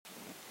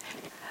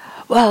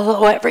Well,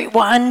 hello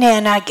everyone,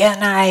 and again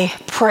I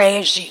pray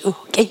as you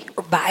get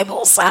your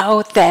Bibles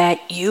out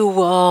that you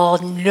will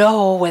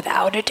know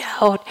without a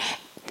doubt,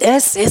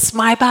 this is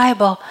my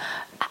Bible.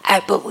 I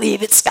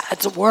believe it's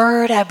God's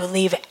Word. I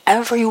believe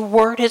every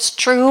word is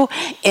true,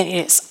 and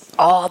it is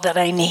all that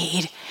I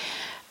need.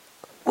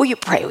 Will you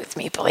pray with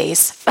me,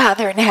 please?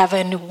 Father in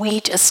heaven, we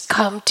just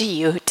come to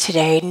you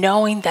today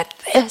knowing that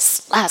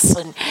this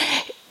lesson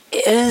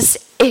is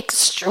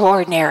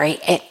extraordinary,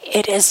 and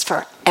it is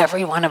for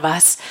every one of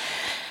us.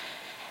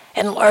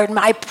 And Lord,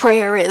 my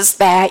prayer is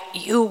that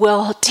you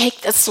will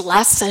take this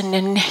lesson,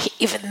 and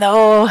even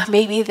though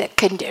maybe the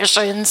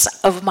conditions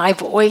of my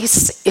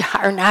voice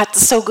are not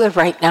so good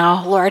right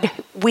now, Lord,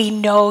 we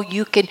know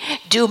you can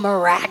do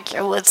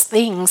miraculous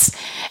things,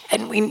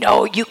 and we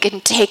know you can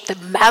take the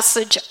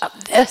message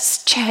of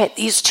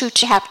these two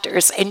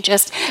chapters and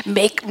just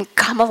make them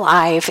come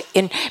alive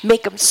and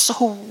make them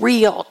so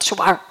real to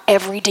our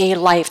everyday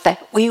life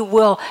that we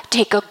will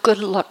take a good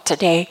look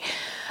today.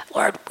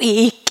 Lord,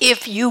 we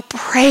give you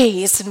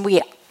praise and we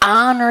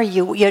honor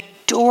you, we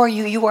adore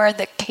you. You are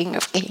the King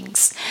of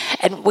Kings,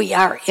 and we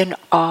are in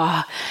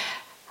awe.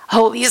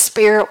 Holy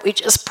Spirit, we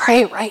just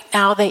pray right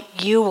now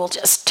that you will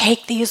just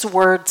take these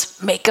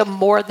words, make them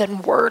more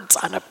than words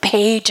on a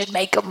page, and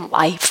make them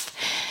life.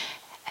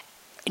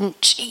 And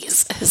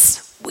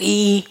Jesus,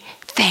 we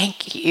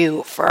thank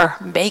you for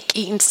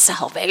making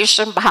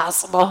salvation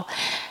possible,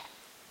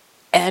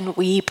 and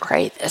we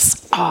pray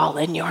this all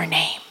in your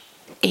name.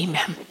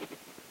 Amen.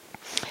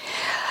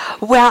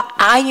 Well,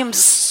 I am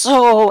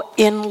so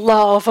in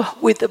love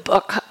with the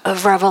book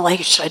of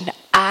Revelation.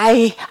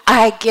 I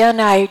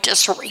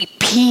just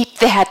repeat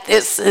that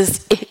this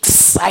is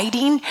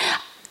exciting.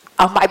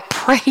 I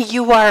pray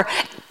you are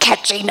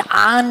catching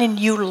on and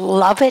you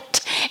love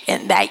it,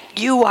 and that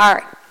you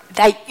are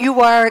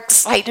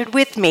excited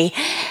with me.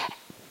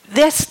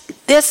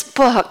 This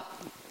book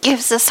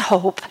gives us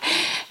hope.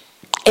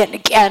 And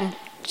again,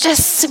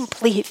 just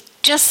simply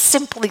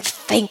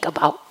think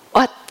about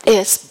what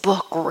this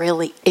book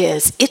really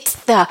is. It's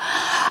the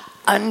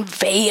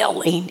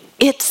unveiling,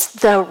 it's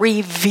the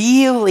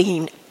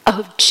revealing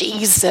of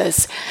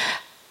Jesus.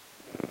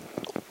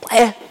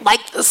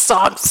 Like the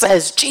song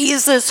says,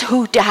 Jesus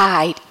who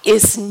died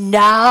is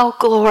now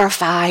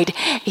glorified.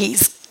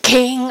 He's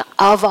King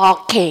of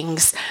all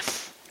kings.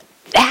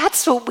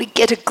 That's what we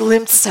get a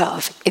glimpse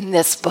of in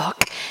this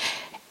book.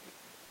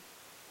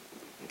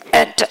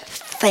 And to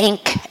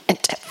think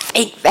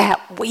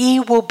that we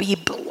will be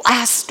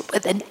blessed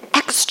with an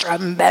extra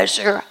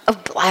measure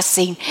of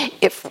blessing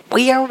if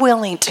we are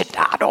willing to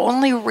not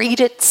only read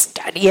it,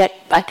 study it,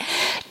 but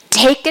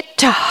take it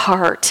to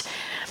heart.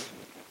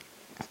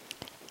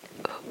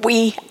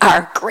 We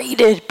are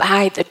greeted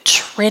by the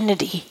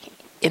Trinity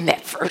in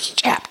that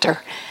first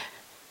chapter.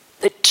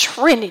 The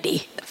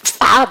Trinity, the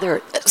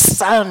Father, the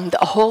Son, the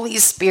Holy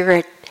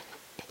Spirit,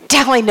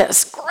 telling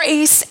us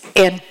grace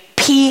and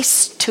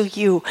peace to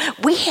you.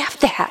 We have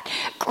that,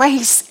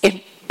 grace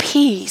and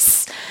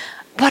peace.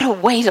 What a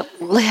way to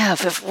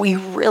live if we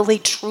really,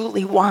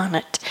 truly want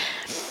it.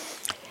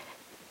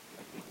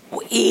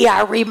 We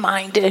are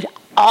reminded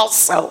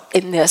also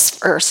in this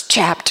first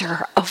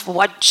chapter of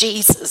what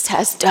Jesus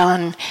has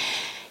done.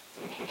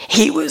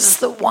 He was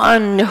the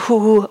one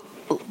who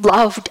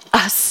loved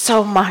us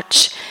so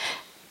much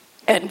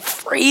and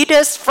freed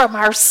us from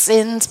our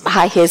sins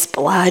by his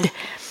blood,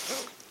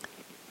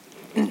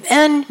 and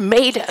then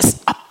made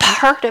us a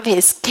part of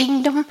his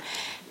kingdom,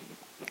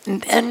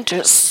 and then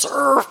to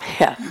serve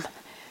him.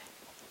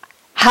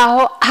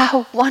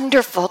 How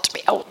wonderful to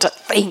be able to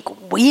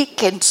think we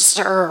can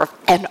serve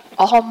an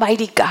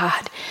almighty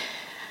God.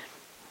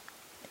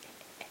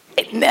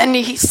 And then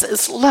he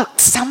says, look,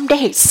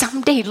 someday,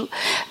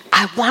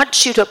 I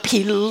want you to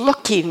be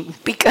looking,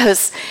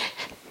 because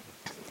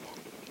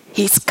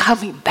he's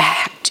coming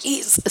back.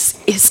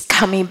 Jesus is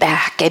coming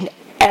back, and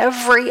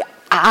every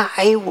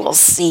eye will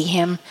see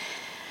him.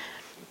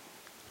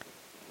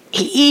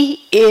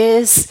 He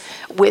is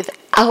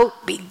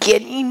without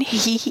beginning.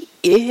 He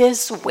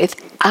is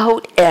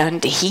without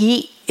end.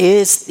 He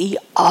is the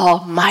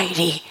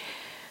Almighty.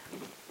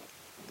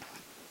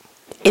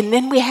 And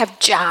then we have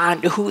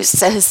John, who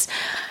says,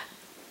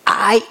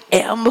 I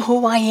am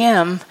who I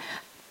am.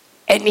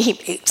 And he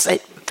makes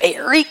it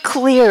very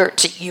clear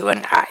to you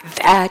and I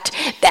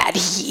that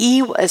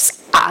he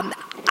was on the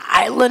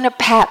island of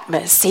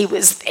Patmos. He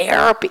was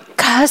there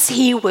because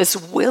he was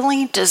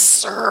willing to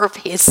serve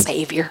his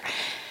Savior,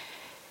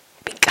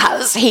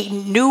 because he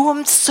knew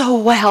him so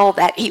well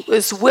that he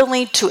was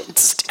willing to,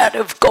 instead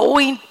of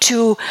going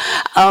to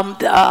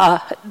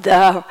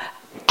the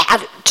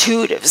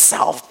attitude of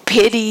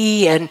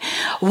self-pity and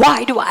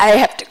why do I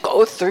have to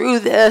go through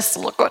this?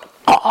 Look what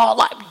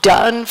all I've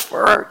done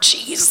for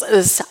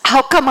Jesus.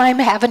 How come I'm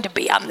having to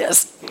be on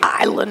this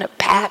island of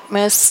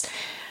Patmos?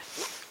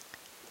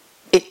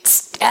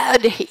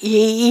 Instead,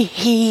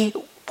 he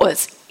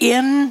was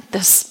in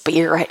the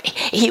Spirit.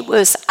 He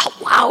was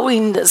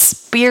allowing the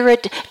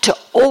Spirit to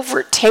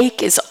overtake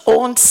his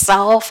own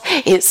self,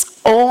 his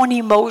own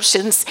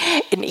emotions,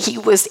 and he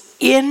was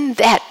in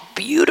that that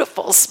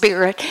beautiful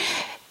spirit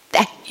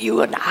that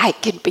you and I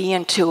can be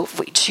into if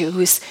we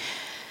choose.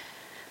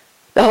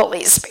 The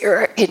Holy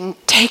Spirit can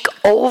take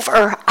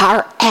over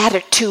our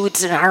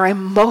attitudes and our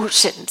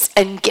emotions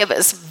and give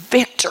us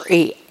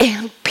victory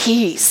and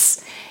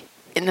peace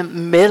in the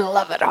middle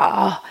of it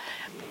all.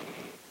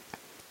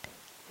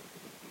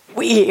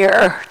 We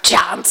hear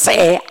John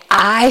say,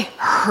 I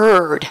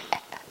heard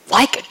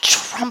like a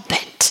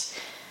trumpet.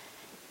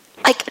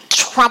 Like a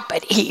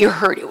trumpet he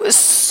heard. It was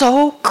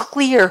so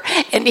clear.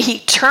 And he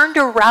turned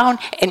around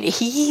and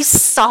he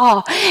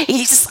saw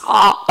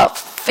a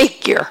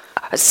figure,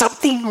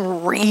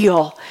 something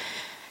real.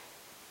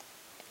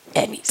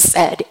 And he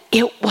said,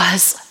 it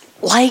was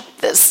like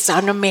the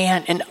Son of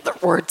Man. In other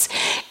words,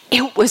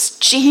 it was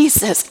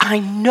Jesus, I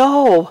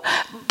know,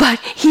 but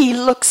he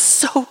looked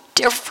so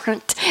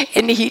different.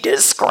 And he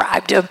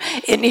described him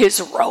in his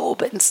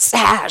robe and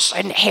sash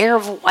and hair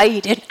of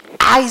white and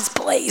eyes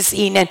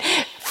blazing and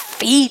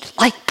feet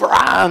like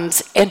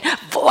bronze and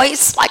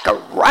voice like a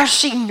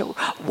rushing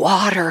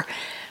water.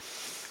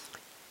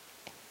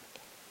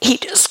 He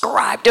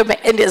described him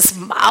in his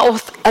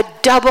mouth a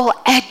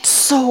double-edged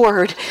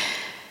sword,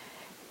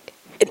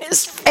 in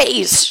his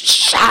face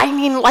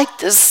shining like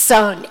the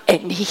sun,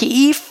 and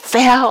he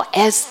fell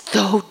as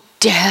though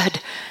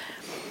dead.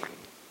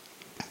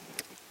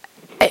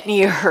 And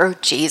you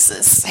heard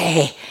Jesus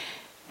say,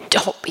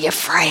 don't be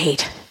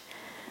afraid.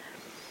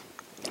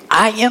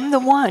 I am the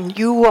one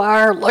you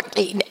are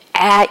looking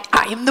at.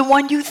 I am the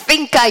one you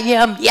think I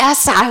am.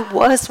 Yes, I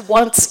was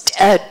once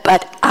dead,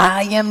 but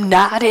I am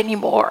not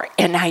anymore,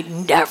 and I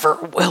never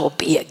will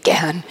be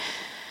again.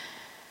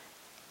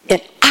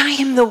 And I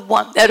am the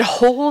one that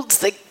holds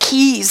the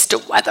keys to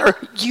whether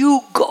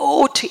you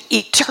go to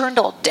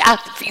eternal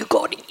death, if you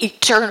go to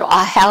eternal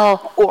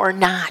hell or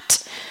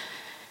not.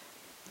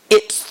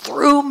 It's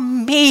through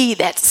me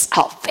that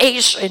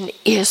salvation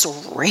is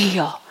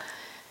real.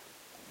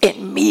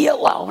 In me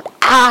alone,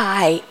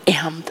 I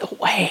am the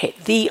way,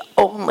 the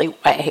only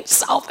way.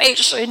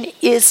 Salvation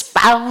is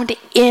found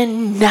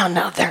in none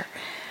other.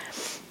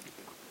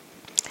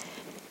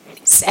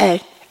 He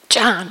said,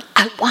 John,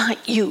 I want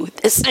you,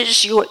 this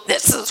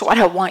is what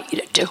I want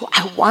you to do.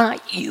 I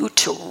want you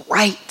to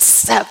write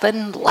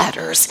 7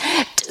 letters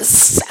to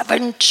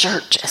 7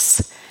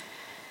 churches.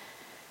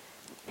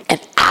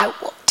 And I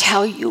will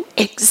tell you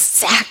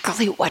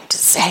exactly what to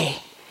say.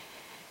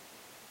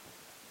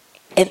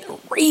 And the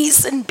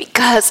reason,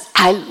 because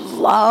I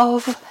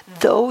love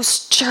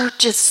those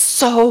churches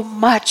so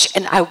much,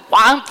 and I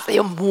want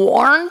them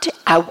warned,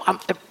 I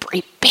want them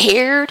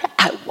prepared,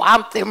 I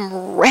want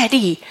them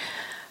ready.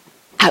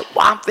 I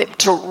want them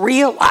to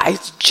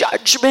realize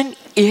judgment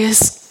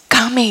is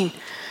coming.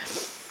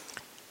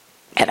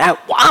 And I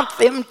want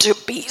them to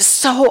be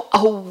so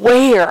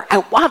aware. I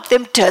want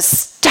them to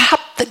stop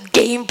the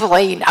game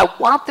playing. I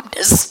want them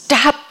to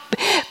stop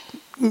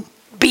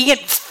being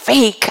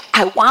fake.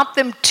 I want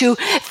them to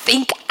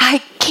think I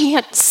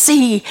can't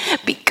see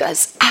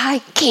because I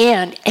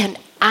can and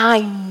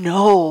I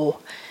know.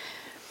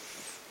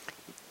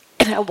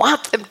 And I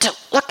want them to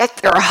look at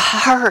their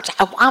heart.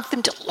 I want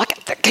them to look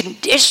at the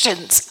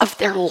conditions of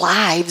their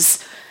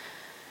lives.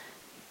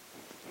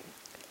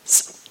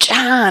 So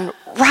John,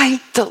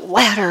 write the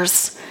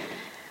letters.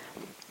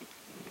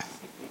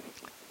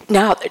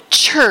 Now the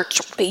church,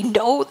 we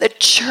know the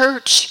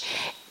church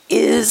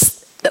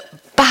is the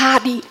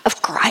body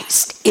of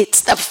Christ.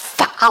 It's the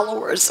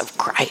followers of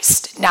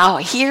Christ. Now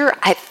here,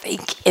 I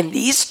think in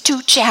these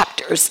 2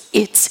 chapters,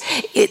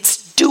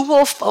 it's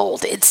dual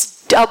fold.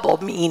 It's double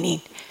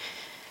meaning.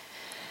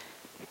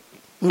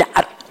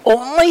 Not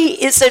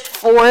only is it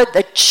for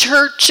the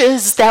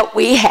churches that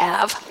we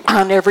have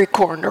on every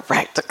corner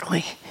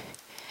practically,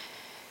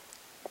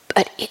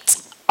 but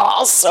it's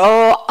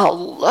also a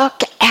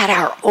look at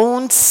our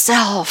own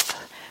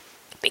self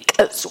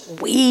because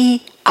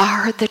we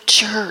are the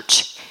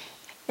church.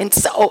 And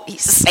so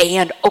he's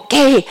saying,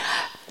 okay,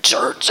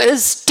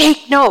 churches,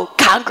 take note.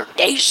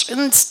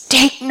 Congregations,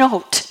 take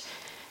note.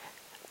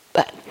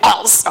 But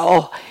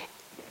also,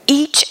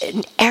 each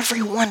and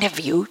every one of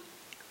you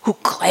who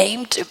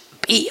claim to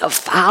be a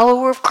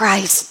follower of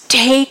Christ,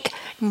 take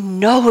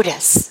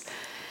notice.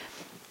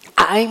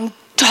 I'm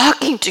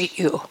talking to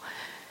you.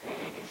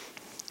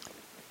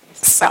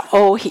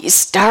 So he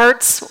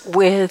starts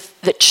with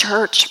the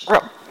church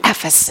from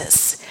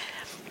Ephesus.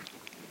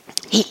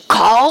 He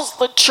calls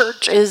the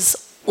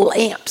churches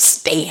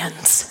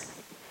lampstands.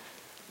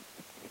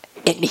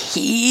 And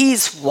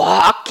he's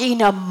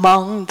walking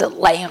among the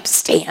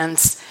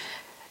lampstands.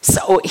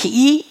 So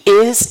he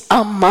is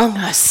among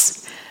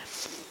us.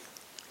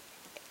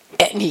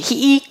 And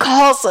he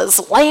calls us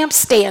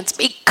lampstands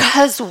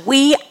because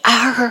we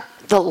are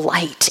the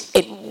light.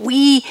 And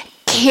we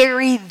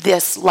carry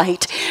this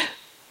light.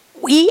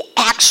 We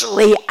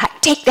actually, I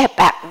take that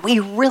back, we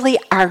really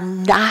are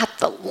not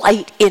the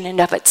light in and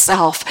of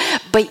itself,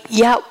 but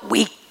yet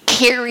we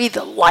carry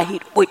the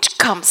light which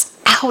comes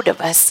out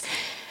of us.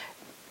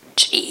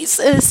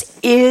 Jesus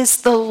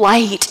is the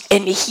light,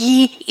 and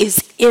he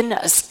is in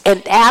us,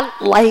 and that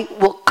light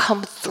will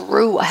come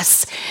through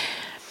us.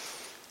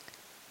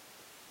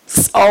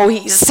 So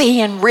he's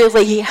saying,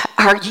 really,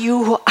 are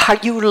you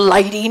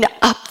lighting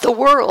up the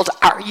world?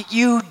 Are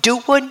you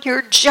doing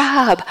your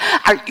job?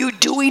 Are you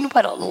doing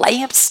what a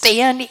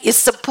lampstand is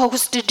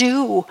supposed to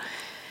do?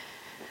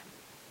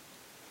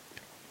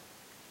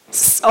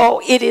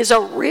 So it is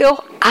a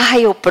real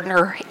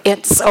eye-opener.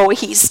 And so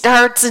he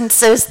starts and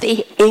says, to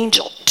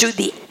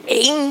the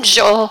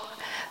angel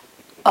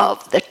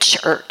of the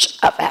church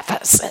of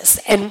Ephesus.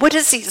 And what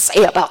does he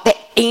say about the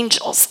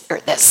angels?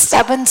 They're the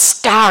 7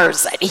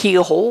 stars that he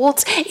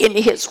holds in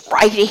his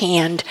right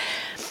hand.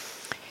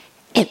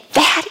 And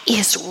that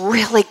is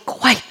really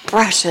quite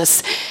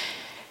precious,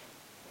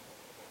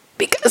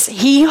 because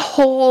he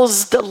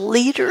holds the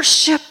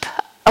leadership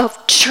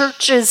of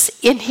churches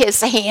in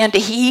his hand.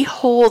 He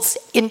holds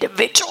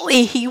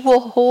individually. He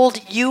will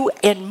hold you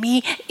and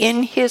me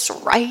in his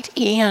right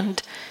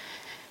hand.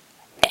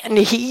 And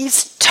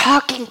he's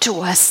talking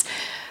to us.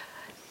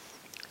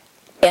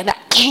 And I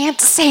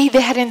can't say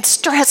that and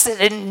stress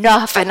it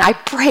enough. And I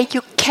pray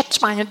you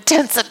catch my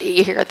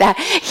intensity here, that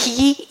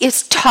he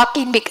is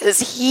talking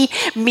because he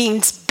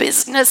means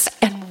business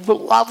and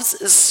loves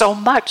us so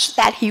much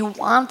that he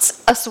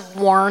wants us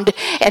warned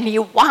and he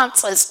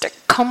wants us to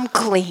come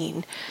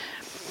clean.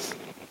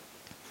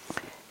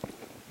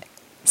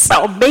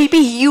 So maybe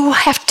you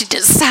have to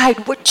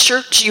decide what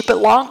church you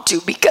belong to,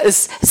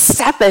 because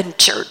 7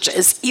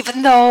 churches,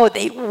 even though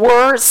they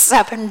were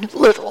 7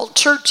 literal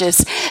churches,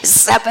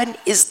 7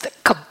 is the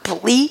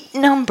complete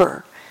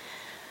number.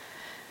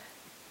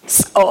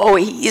 So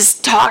he's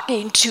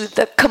talking to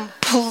the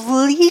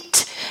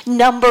complete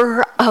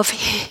number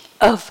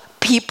of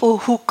people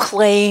who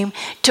claim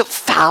to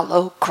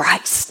follow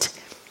Christ.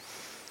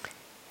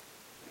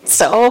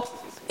 So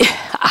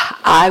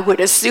I would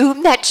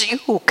assume that's you,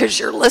 because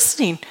you're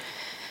listening.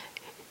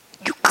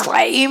 You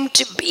claim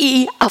to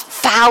be a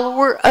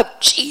follower of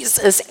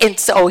Jesus. And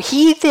so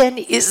he then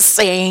is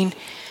saying,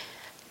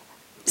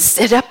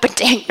 sit up and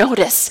take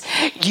notice.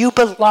 You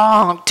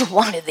belong to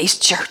one of these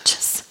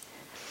churches.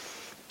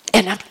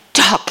 And I'm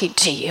talking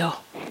to you.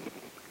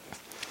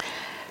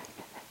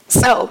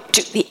 So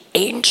to the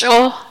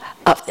angel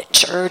of the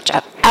church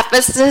of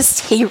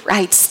Ephesus, he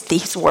writes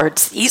these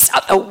words. These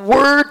are the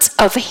words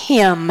of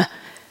him.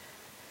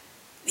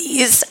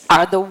 These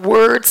are the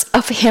words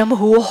of him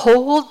who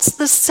holds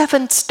the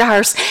 7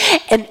 stars.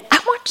 And I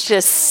want you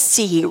to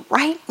see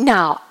right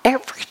now,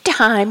 every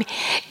time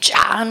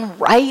John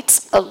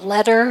writes a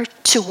letter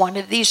to one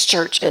of these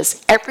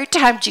churches, every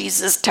time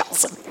Jesus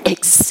tells him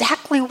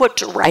exactly what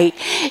to write,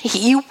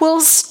 he will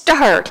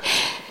start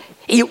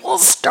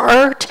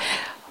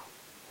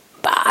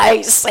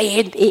by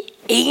saying the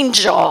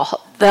angel,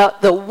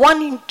 the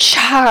one in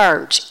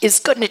charge, is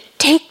going to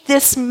take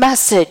this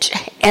message,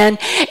 and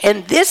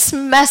this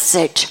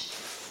message,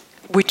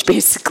 which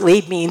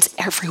basically means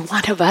every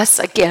one of us,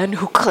 again,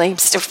 who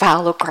claims to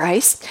follow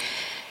Christ,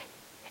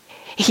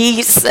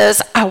 he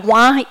says, I'm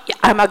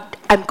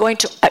going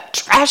to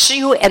address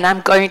you, and I'm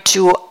going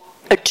to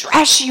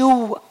address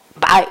you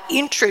by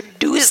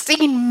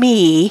introducing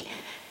me,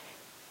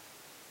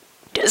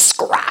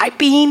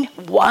 describing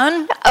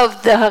one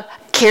of the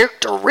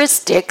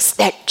characteristics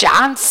that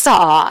John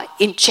saw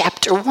in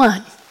chapter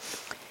 1.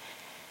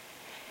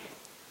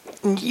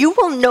 You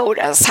will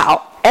notice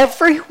how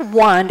every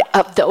one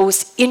of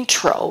those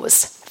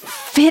intros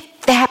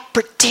fit that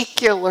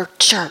particular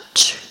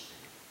church.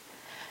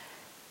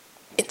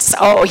 And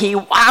so he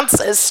wants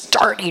us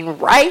starting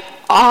right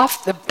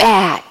off the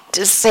bat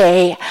to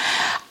say,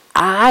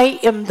 I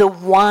am the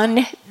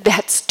one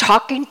that's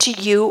talking to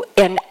you,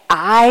 and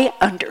I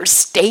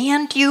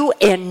understand you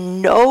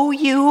and know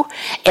you,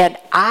 and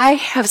I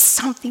have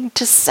something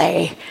to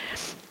say.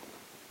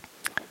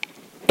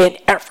 And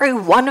every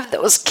one of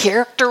those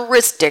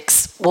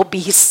characteristics will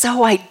be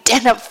so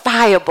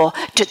identifiable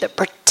to the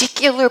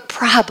particular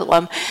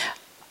problem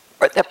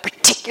or the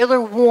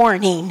particular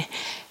warning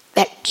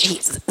that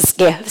Jesus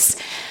gives.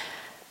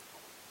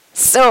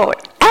 So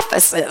at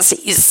Ephesus,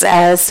 he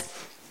says,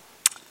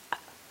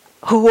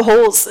 who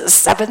holds the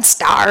 7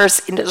 stars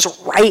in his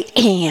right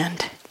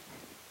hand.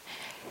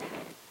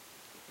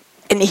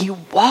 And he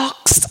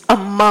walks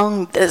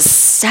among the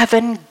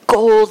 7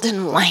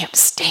 golden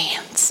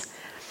lampstands.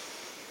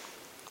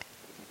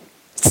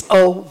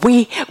 So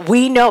we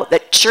know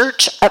the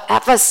church of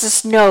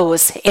Ephesus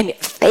knows, and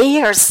if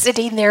they are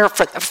sitting there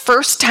for the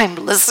first time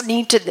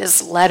listening to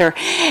this letter,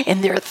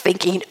 and they're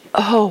thinking,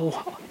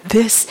 oh,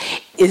 this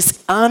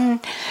is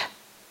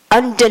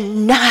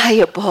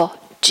undeniable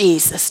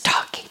Jesus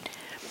talking.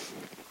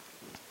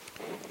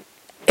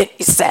 And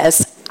he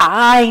says,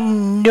 I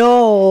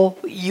know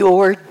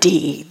your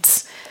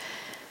deeds.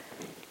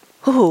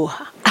 Ooh,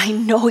 I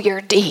know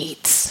your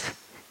deeds.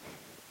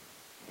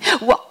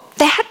 Well,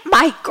 that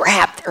might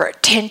grab their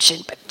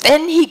attention, but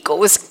then he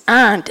goes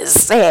on to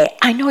say,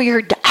 I know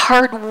your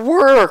hard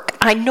work.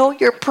 I know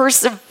your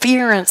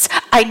perseverance.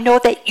 I know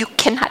that you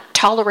cannot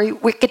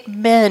tolerate wicked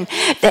men,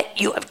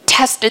 that you have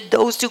tested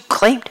those who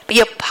claim to be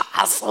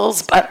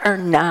apostles but are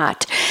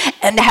not,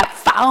 and have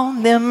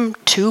found them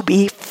to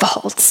be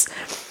false.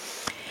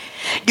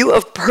 You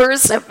have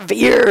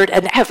persevered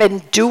and have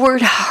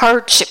endured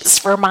hardships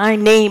for my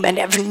name and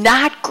have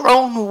not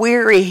grown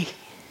weary.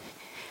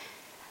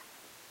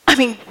 I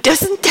mean,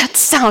 doesn't that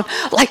sound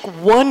like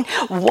one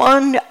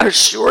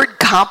assured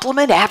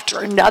compliment after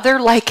another?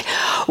 Like,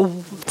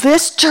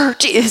 this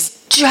church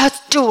is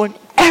just doing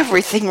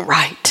everything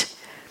right.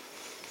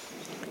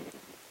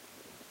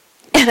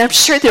 And I'm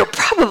sure they're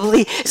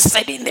probably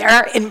sitting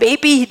there, and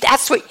maybe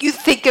that's what you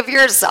think of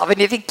yourself.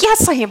 And you think,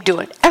 yes, I am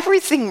doing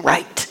everything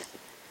right.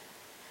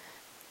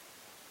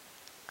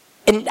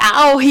 And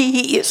now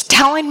he is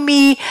telling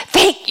me,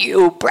 thank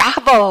you,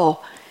 bravo.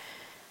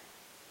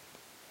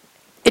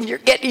 And you're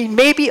getting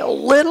maybe a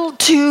little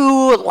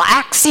too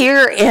lax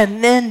here,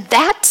 and then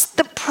that's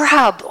the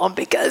problem,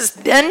 because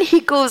then he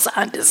goes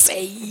on to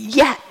say,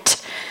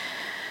 yet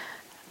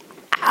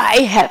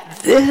I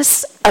have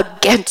this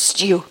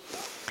against you.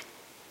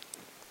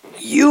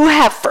 You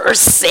have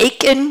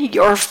forsaken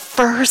your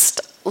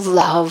first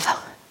love.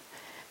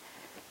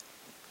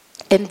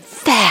 And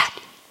that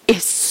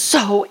is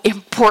so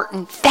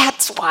important.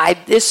 That's why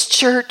this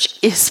church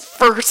is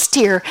first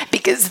here,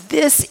 because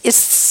this is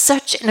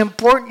such an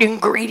important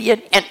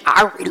ingredient in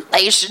our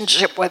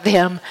relationship with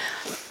him.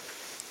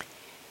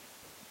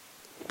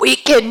 We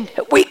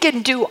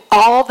can do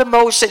all the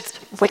motions,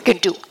 we can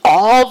do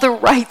all the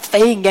right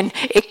thing, and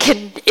it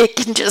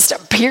can just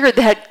appear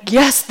that,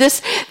 yes,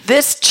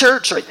 this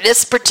church or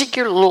this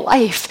particular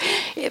life,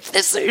 if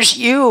this is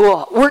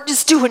you, we're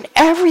just doing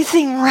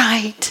everything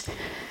right.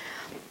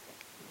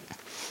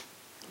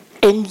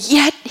 And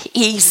yet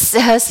he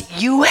says,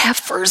 you have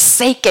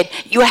forsaken.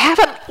 You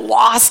haven't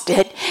lost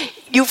it.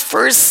 You've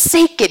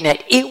forsaken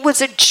it. It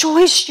was a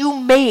choice you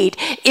made.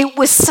 It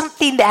was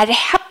something that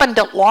happened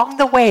along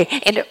the way.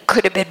 And it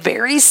could have been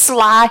very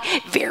sly,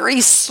 very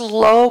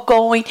slow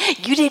going.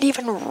 You didn't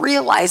even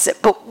realize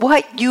it. But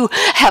what you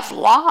have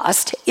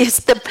lost is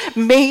the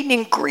main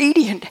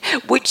ingredient,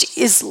 which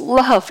is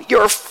love,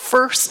 your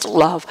first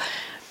love.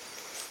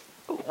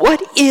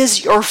 What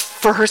is your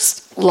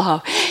first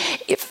love?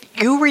 If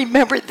you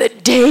remember the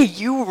day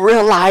you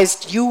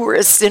realized you were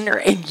a sinner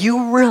and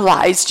you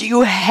realized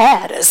you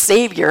had a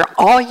Savior,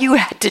 all you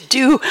had to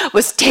do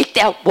was take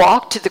that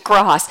walk to the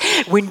cross.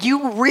 When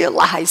you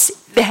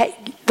realized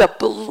that the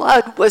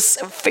blood was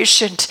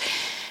sufficient,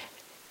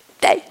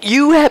 that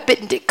you have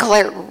been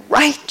declared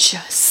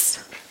righteous,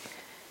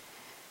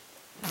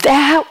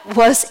 that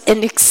was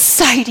an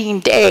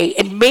exciting day.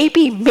 And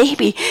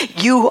maybe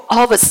you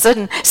all of a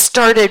sudden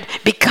started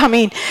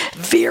becoming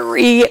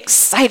very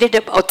excited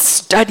about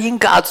studying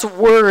God's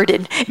Word.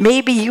 And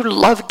maybe you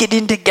love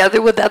getting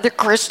together with other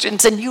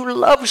Christians and you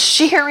love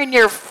sharing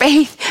your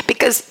faith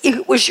because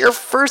it was your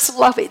first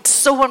love. It's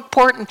so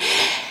important.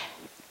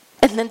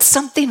 And then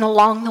something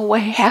along the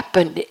way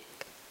happened.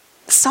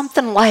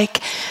 Something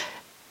like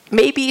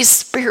maybe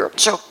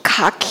spiritual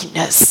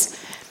cockiness.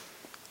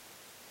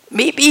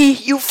 Maybe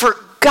you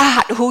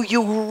forgot who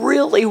you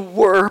really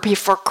were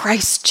before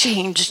Christ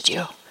changed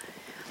you.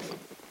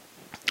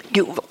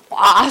 You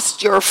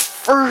lost your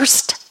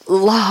first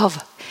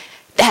love,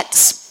 that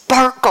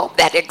sparkle,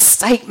 that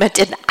excitement.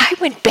 And I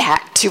went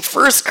back to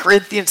 1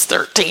 Corinthians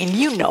 13.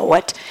 You know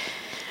it.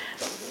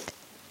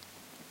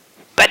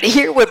 But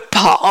hear what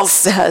Paul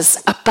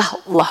says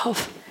about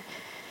love.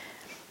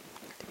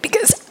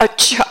 Because a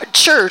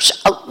church,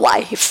 a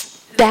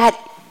life that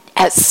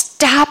has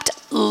stopped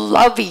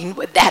loving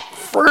with that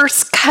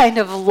first kind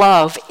of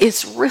love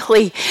is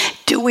really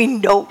doing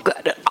no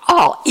good at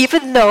all.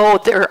 Even though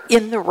they're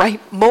in the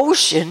right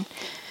motion,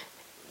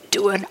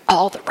 doing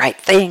all the right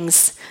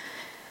things.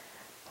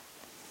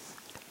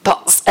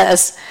 Paul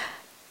says,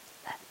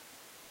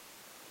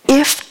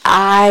 if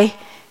I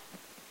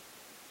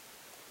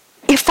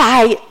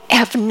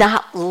have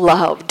not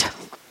loved,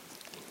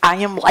 I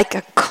am like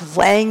a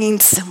clanging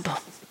cymbal.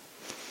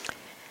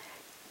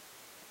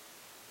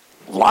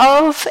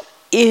 Love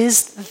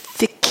is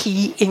the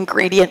key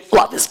ingredient.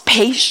 Love is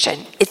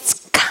patient.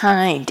 It's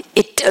kind.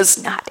 It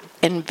does not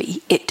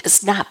envy. It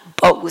does not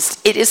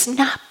boast. It is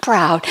not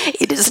proud.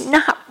 It is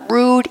not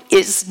rude. It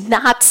is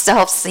not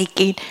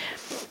self-seeking.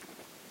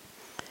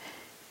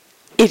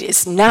 It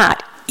is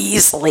not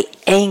easily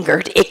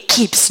angered. It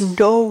keeps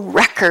no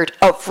record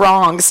of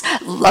wrongs.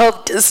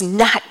 Love does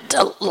not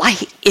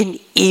delight in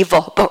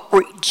evil, but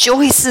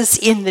rejoices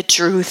in the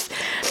truth.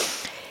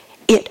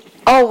 It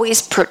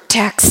always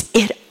protects.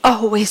 It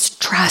always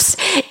trusts.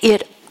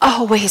 It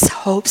always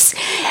hopes.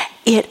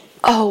 It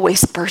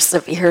always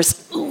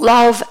perseveres.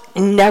 Love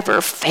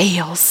never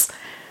fails.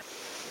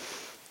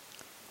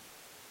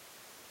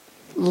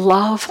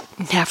 Love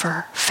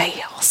never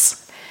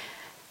fails.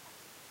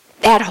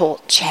 That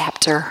whole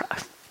chapter,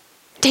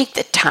 take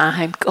the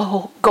time,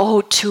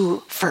 go to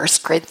 1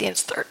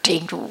 Corinthians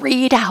 13,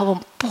 read how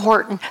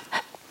important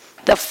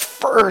the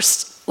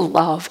first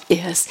love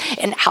is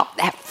and how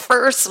that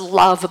first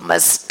love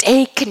must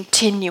stay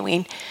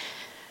continuing.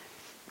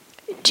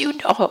 Do you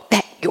know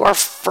that your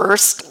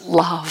first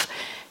love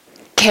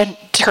can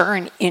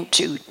turn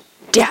into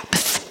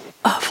depth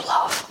of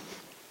love?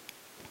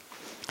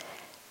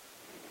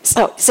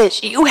 So it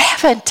says, you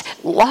haven't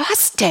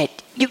lost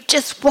it. You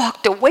just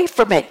walked away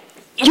from it.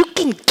 You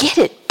can get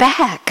it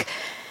back.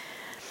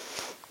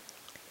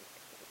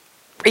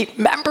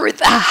 Remember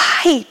the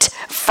height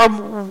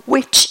from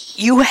which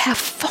you have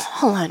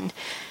fallen.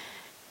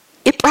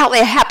 It probably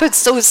happened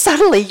so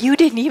suddenly you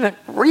didn't even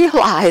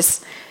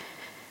realize.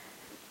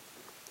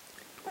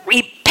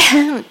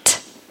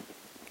 Repent.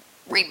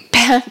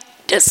 Repent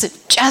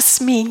doesn't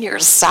just mean you're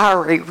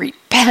sorry.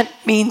 Repent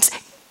means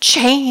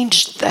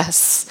change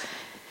this.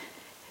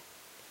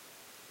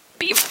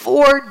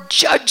 Before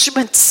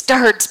judgment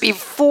starts,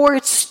 before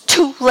it's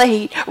too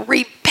late,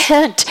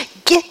 repent.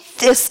 Get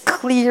this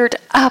cleared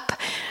up.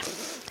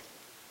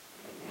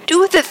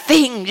 Do the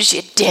things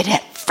you did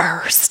at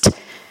first.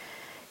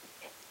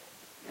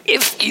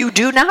 If you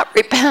do not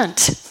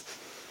repent,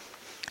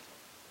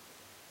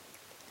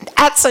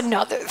 that's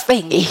another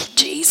thing.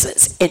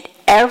 Jesus, in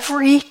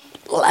every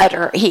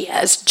letter he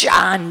has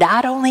John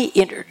not only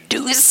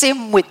introduce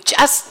him with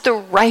just the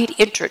right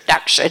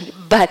introduction,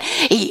 but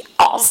he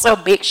also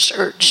makes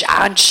sure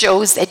John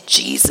shows that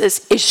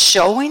Jesus is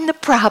showing the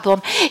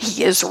problem.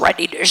 He is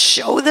ready to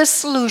show the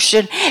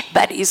solution,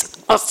 but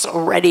he's also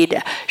ready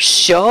to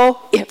show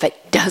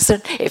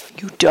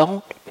if you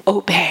don't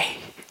obey.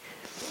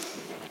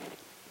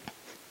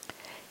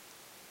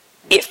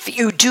 If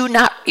you do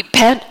not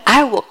repent,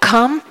 I will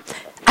come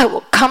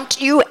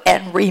to you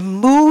and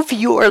remove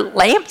your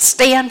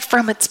lampstand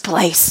from its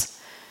place.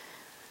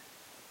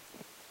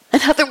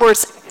 In other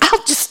words,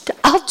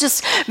 I'll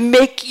just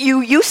make you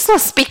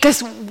useless,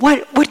 because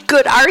what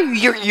good are you?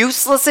 You're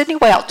useless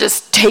anyway. I'll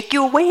just take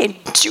you away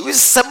and choose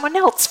someone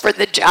else for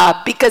the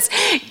job, because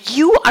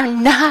you are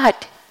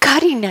not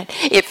cutting it.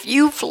 If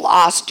you've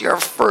lost your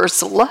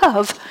first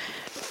love,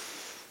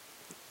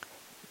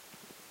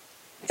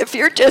 if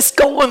you're just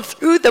going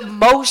through the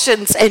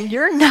motions and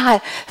you're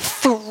not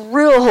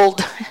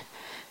thrilled,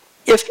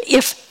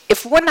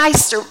 if when I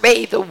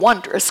survey the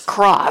wondrous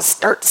cross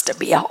starts to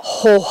be a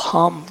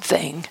ho-hum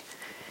thing,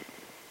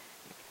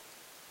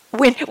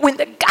 when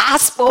the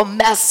gospel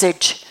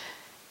message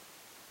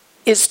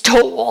is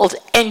told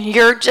and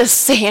you're just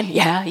saying,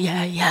 yeah,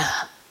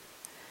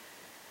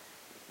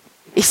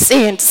 he's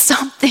saying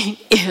something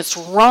is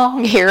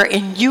wrong here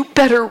and you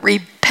better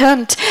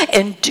repent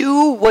and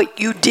do what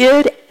you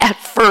did at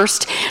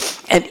first.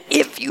 And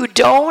if you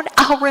don't,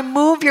 I'll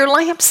remove your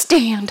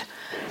lampstand.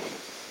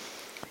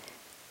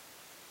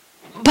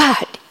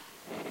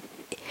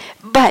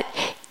 But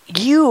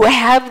you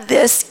have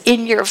this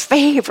in your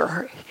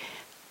favor.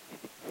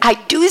 I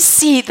do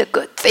see the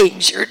good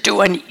things you're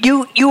doing.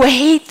 You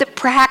hate the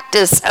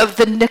practice of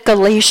the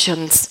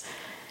Nicolaitans,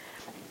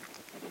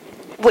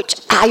 which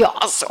I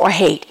also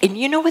hate. And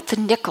you know what the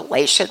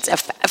Nicolaitans,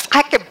 if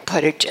I can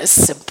put it just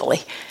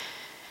simply,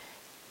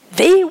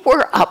 they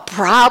were a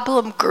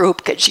problem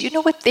group, because you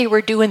know what they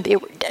were doing? They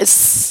were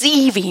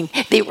deceiving.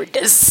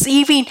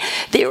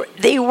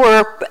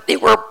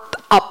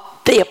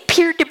 They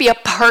appeared to be a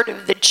part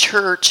of the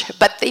church,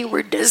 but they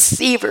were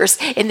deceivers.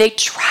 And they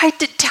tried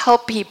to tell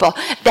people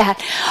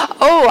that,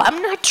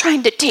 I'm not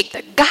trying to take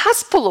the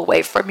gospel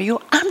away from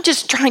you. I'm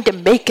just trying to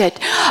make it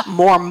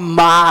more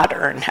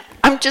modern.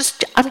 I'm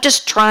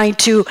just trying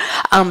to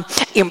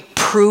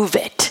improve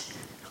it.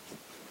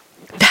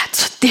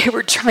 That's what they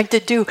were trying to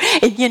do.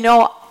 And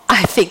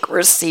I think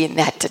we're seeing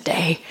that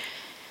today.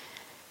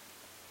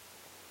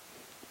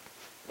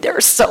 There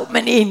are so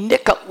many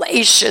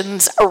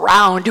Nicolaitans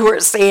around who are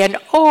saying,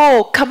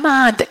 come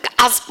on, the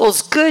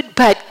gospel's good,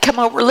 but come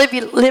on, we're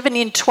living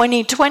in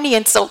 2020,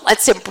 and so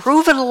let's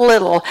improve it a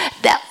little.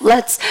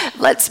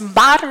 Let's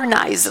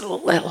modernize it a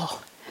little.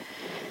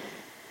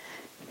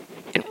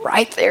 And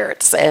right there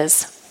it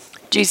says,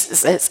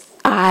 Jesus says,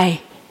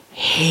 I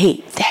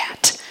hate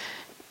that.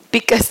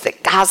 Because the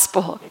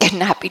gospel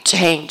cannot be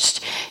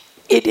changed.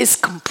 It is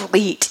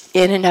complete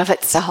in and of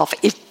itself.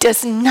 It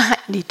does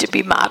not need to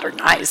be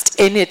modernized,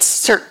 and it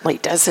certainly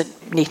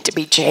doesn't need to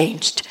be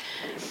changed.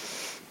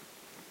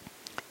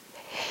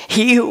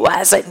 He who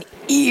has an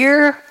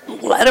ear,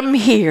 let him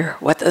hear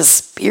what the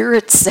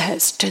Spirit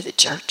says to the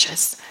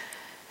churches.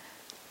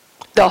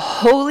 The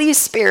Holy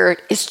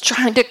Spirit is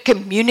trying to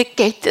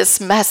communicate this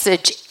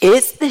message.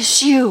 Is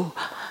this you?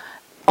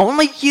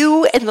 Only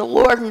you and the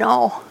Lord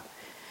know.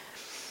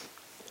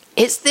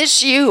 Is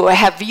this you?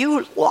 Have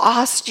you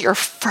lost your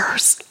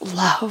first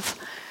love?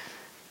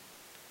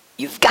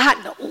 You've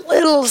gotten a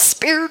little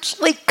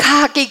spiritually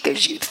cocky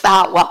because you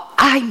thought,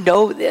 I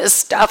know this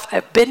stuff.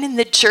 I've been in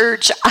the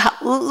church.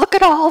 Look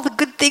at all the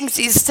good things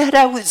he said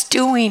I was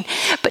doing.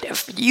 But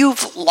if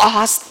you've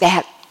lost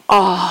that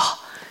awe,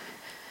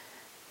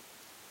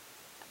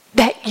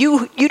 that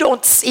you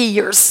don't see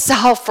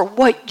yourself for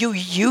what you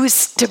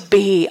used to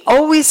be,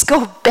 always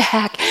go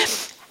back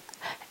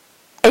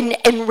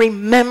and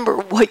remember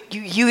what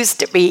you used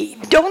to be.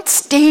 Don't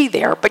stay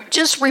there, but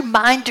just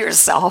remind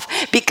yourself,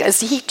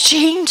 because he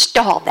changed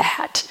all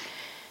that.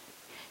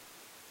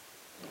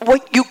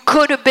 What you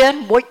could have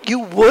been, what you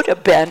would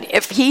have been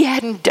if he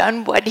hadn't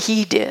done what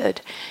he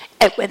did.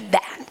 And when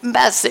that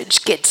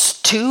message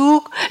gets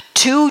too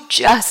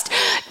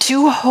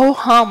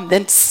ho-hum,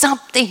 then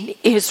something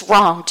is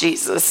wrong,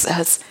 Jesus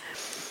says.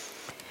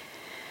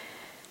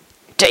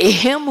 To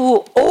him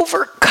who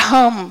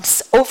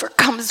overcomes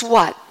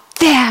what?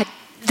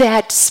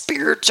 That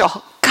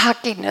spiritual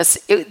cockiness,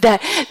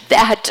 that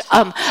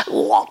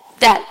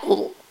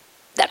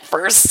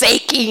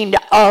forsaking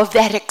of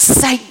that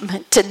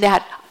excitement and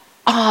that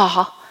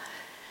awe.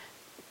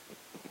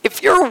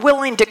 If you're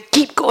willing to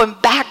keep going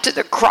back to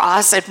the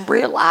cross and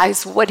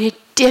realize what it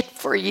did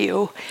for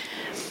you,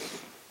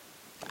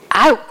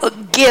 I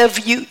will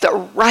give you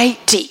the right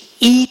to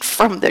eat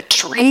from the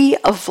tree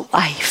of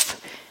life,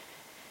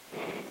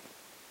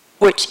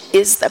 which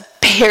is the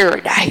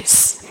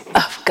paradise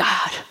of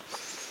God.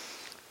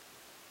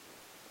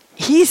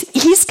 He's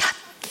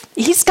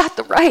got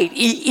the right.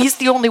 He's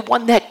the only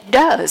one that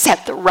does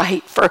have the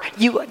right for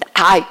you and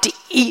I to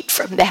eat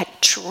from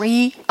that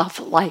tree of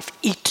life,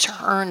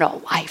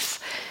 eternal life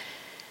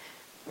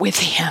with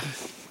him.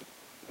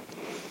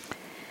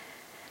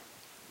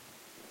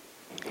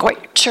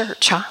 Quite a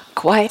church, huh?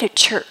 Quite a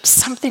church.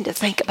 Something to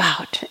think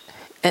about.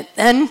 And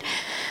then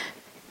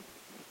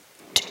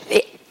to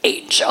the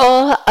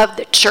angel of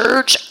the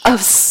church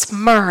of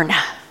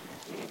Smyrna.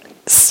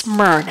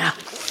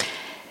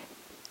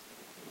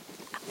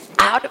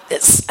 Out of the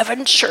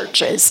 7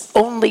 churches,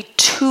 only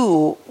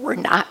 2 were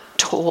not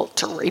told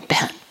to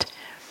repent.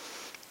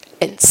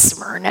 And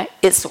Smyrna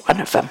is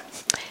one of them.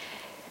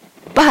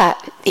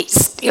 But they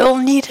still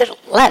needed a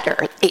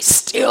letter. They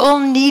still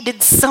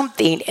needed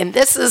something. And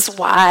this is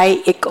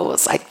why it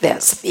goes like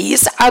this.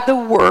 These are the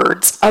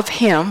words of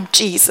him,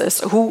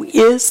 Jesus, who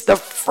is the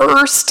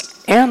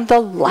first and the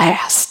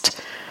last,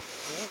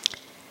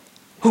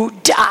 who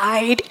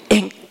died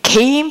and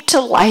came to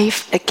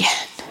life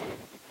again.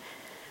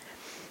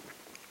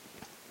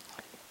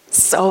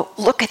 So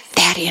look at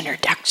that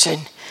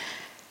introduction.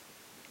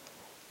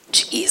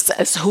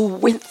 Jesus, who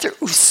went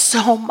through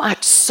so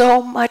much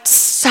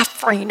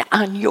suffering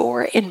on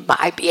your and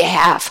my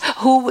behalf,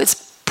 who was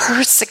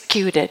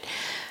persecuted,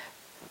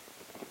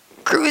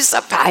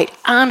 crucified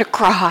on a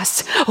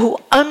cross, who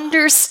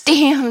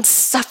understands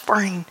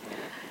suffering.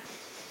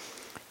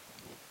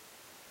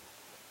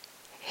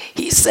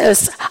 He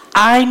says,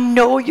 I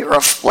know your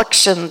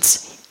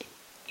afflictions,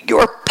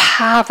 your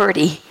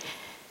poverty,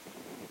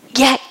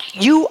 yet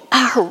you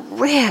are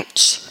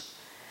rich.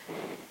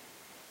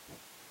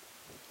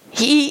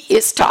 He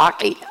is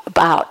talking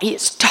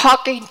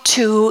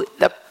to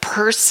the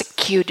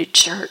persecuted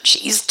church.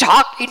 He's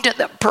talking to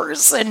the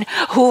person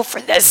who, for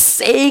the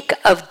sake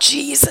of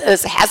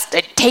Jesus, has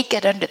to take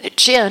it under the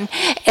chin.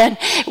 And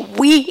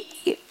we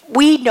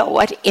know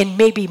it in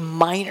maybe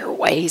minor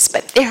ways,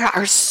 but there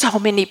are so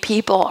many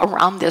people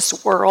around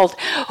this world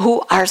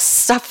who are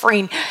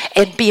suffering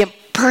and being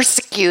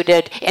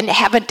persecuted and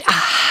having to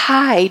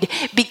hide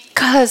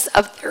because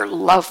of their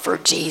love for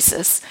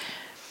Jesus.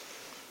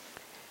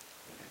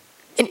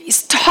 And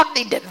he's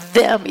talking to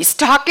them. He's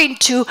talking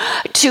to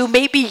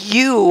maybe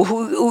you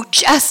who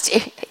just,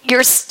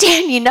 you're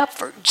standing up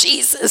for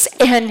Jesus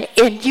and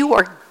you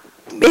are,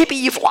 maybe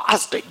you've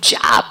lost a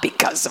job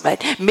because of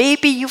it.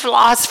 Maybe you've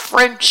lost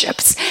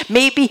friendships.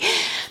 Maybe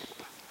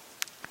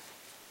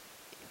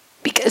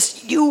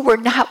because you were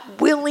not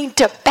willing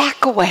to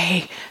back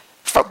away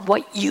from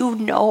what you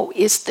know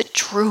is the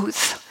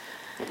truth.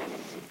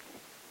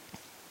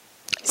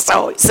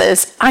 So he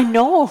says, I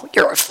know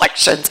your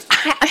afflictions.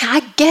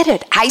 I get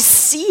it. I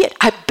see it.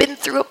 I've been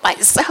through it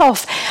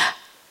myself.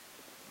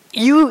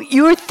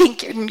 You're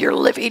thinking you're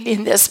living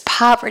in this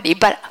poverty,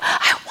 but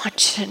I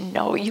want you to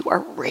know you are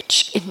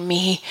rich in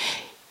me.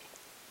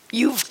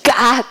 You've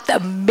got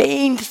the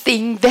main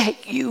thing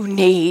that you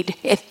need,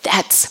 and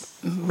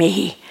that's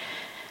me.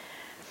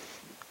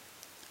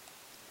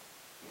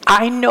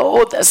 I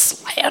know the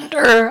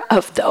slander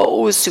of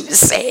those who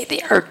say they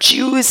are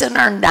Jews and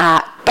are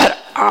not, but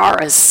are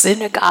a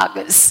synagogue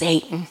of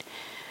Satan.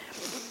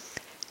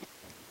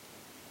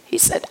 He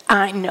said,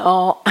 I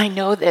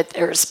know that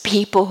there's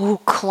people who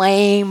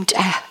claim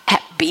to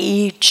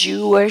be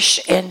Jewish,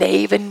 and they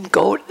even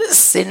go to the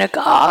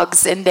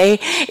synagogues, and they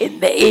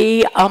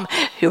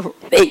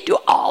do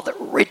all the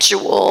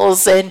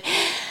rituals,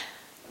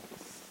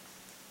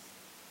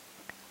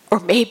 or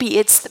maybe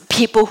it's the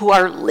people who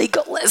are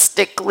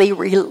legalistically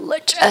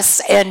religious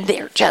and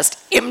they're just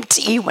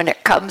empty when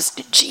it comes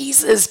to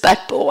Jesus,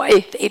 but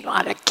boy, they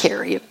want to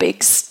carry a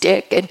big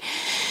stick. And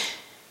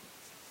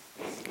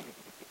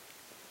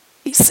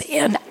he's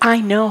saying, I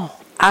know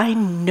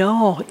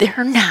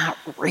they're not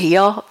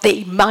real.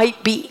 They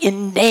might be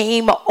in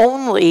name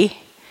only.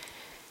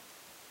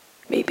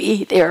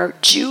 Maybe they're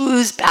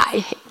Jews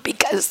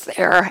because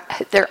they're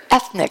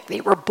ethnic.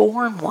 They were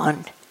born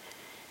one.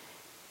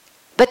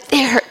 But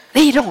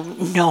they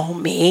don't know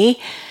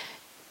me.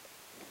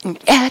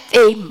 Yet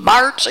they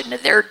march into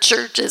their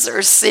churches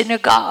or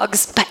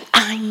synagogues. But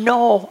I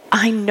know.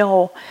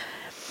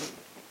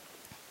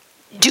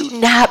 Do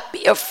not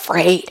be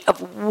afraid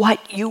of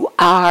what you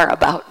are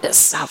about to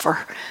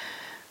suffer.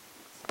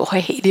 Boy,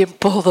 he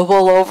didn't pull the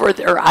wool over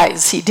their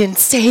eyes. He didn't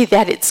say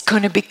that it's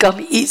going to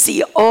become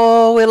easy.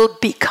 Oh, it'll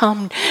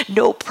become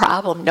no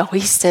problem. No, he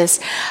says,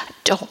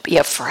 don't be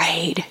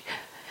afraid.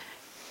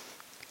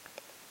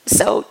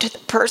 So to the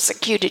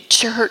persecuted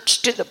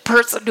church, to the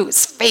person who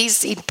is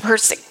facing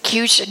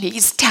persecution,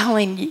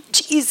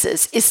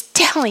 Jesus is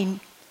telling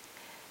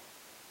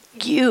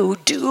you,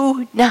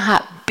 do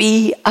not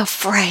be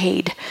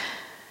afraid.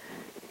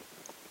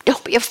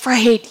 Don't be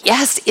afraid.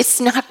 Yes, it's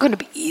not going to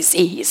be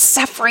easy.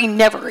 Suffering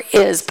never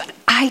is. But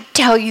I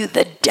tell you,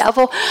 the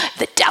devil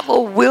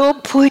will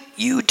put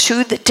you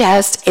to the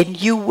test,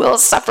 and you will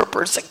suffer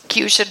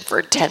persecution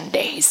for 10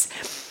 days.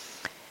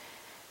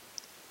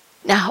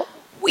 Now,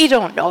 we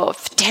don't know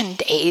if 10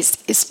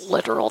 days is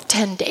literal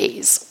 10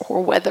 days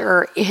or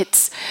whether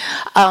it's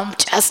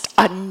just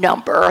a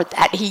number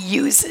that he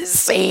uses,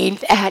 saying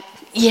that,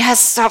 yes,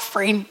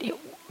 suffering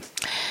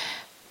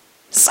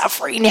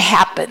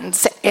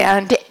happens,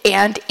 and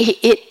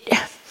it.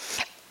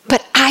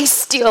 But I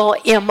still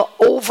am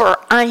over.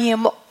 I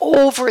am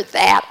over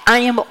that. I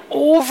am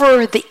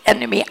over the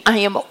enemy. I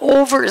am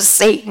over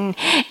Satan,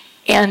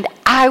 and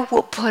I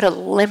will put a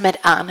limit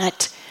on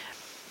it.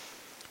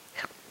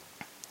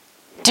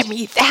 To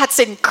me, that's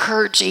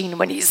encouraging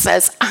when he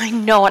says, I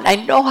know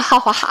how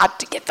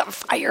hot to get the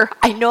fire.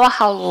 I know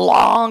how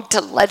long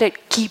to let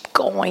it keep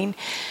going.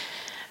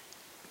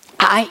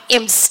 I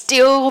am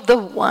still the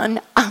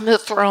one on the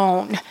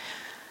throne.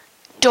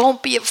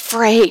 Don't be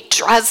afraid.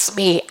 Trust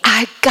me.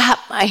 I've got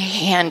my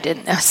hand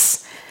in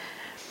this.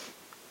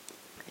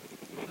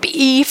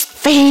 Be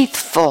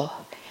faithful,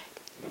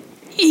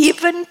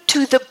 even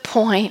to the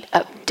point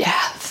of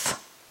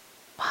death.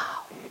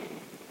 Wow.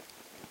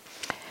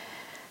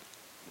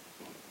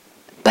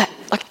 But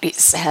look what he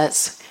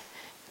says.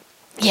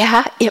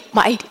 Yeah, it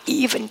might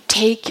even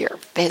take your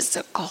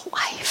physical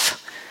life.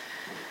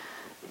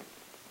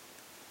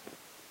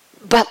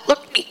 But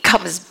look, he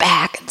comes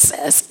back and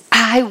says,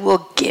 I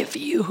will give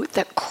you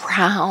the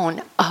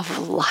crown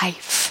of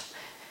life.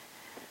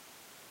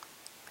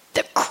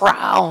 The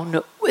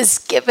crown was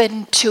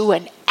given to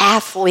an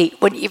athlete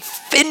when he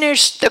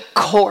finished the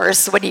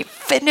course, when he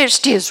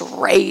finished his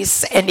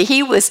race, and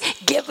he was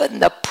given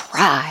the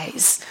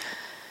prize.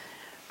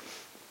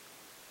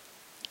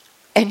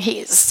 And he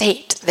is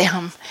saying to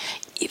them,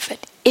 even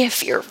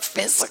if your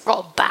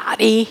physical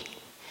body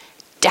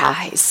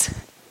dies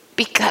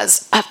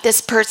because of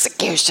this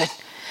persecution,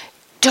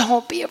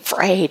 don't be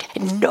afraid.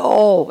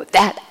 Know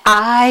that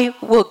I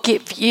will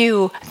give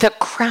you the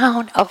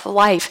crown of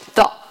life,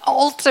 the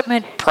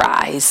ultimate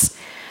prize.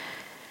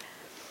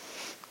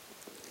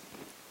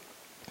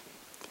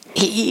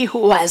 He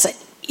who has an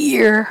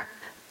ear,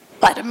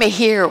 let him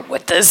hear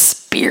what the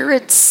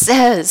Spirit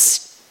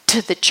says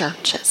to the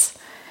churches.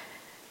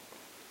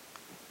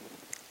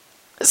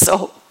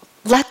 So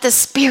let the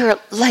Spirit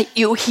let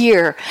you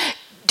hear.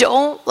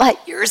 Don't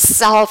let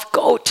yourself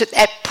go to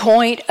that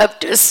point of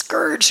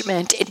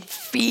discouragement and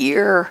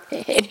fear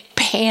and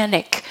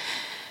panic.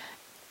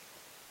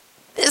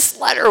 This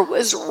letter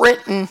was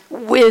written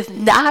with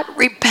not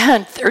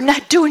repent. They're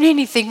not doing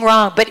anything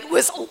wrong, but it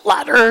was a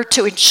letter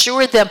to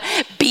ensure them,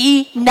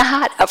 be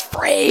not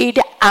afraid.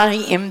 I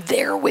am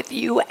there with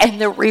you, and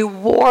the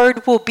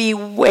reward will be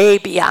way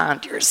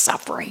beyond your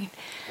suffering.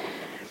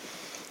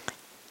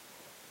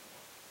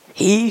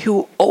 He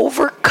who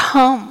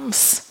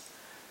overcomes,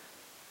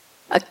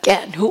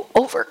 again, who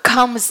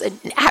overcomes the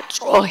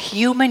natural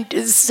human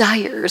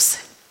desires.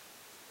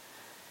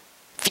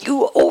 If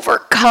you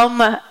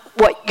overcome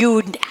what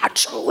you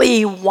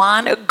naturally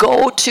want to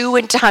go to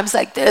in times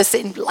like this,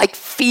 and like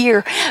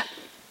fear,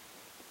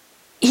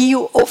 he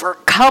who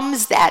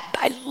overcomes that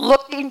by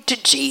looking to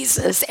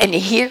Jesus and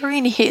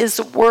hearing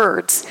his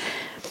words,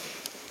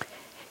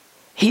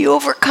 he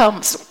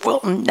overcomes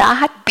will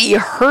not be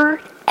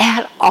hurt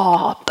at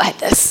all by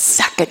the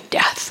second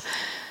death.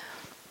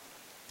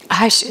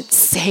 I should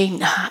say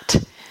not.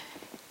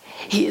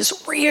 He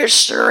is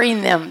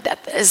reassuring them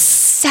that the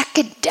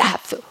second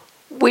death,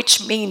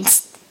 which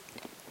means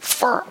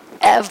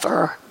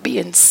forever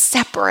being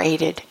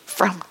separated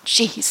from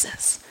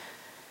Jesus.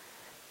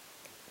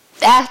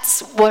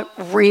 That's what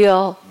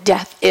real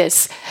death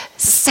is,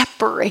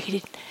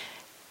 separated.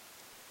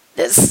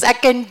 The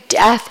second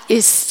death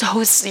is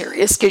so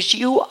serious because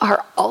you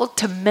are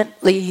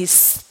ultimately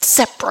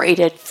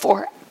separated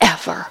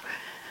forever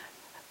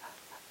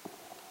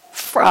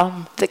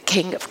from the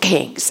King of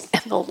Kings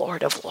and the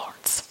Lord of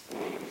Lords.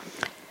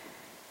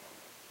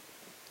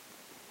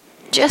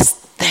 Just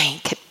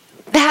think,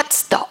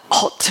 that's the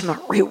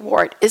ultimate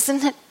reward,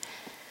 isn't it?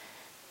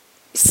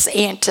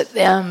 Saying to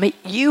them,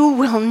 you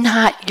will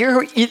not,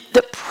 your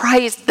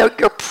prize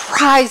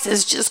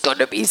is just going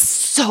to be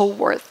so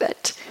worth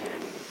it.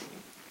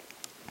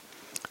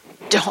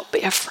 Don't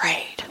be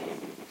afraid.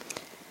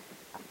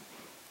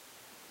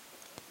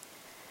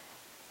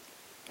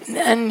 And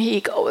then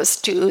he goes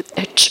to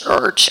the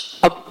church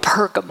of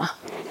Pergamum,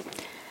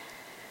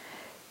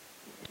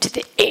 to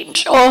the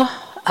angel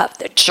of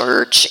the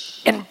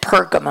church in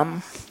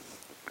Pergamum,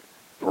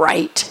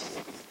 write,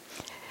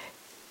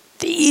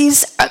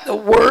 These are the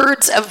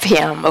words of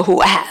him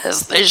who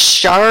has the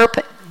sharp,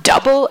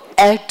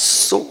 double-edged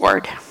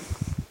sword.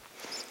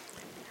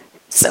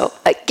 So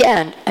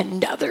again,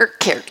 another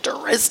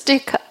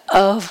characteristic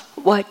of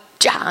what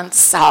John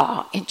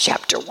saw in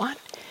chapter 1.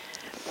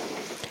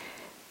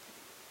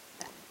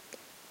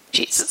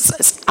 Jesus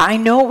says, I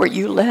know where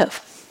you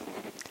live,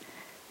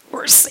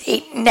 where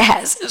Satan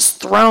has his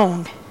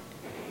throne.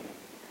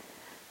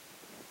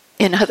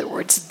 In other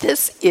words,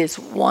 this is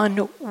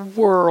one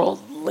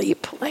worldly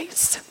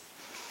place.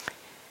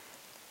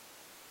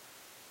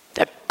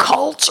 The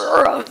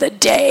culture of the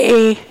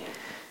day,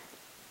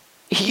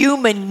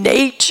 human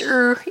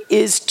nature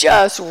is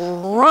just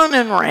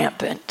running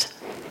rampant.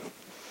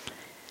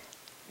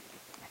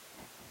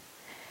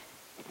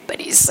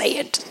 But he's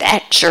saying to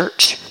that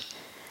church,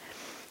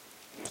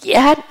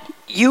 yet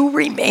you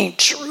remain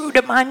true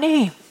to my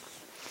name.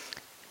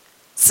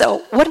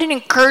 So what an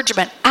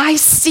encouragement. I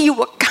see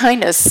what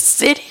kind of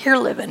city you're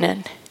living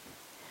in.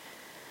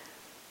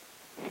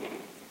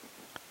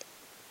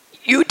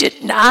 You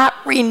did not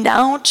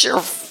renounce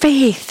your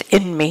faith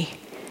in me.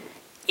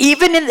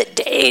 Even in the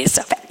days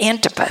of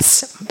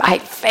Antipas, my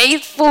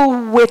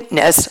faithful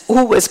witness,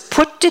 who was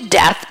put to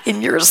death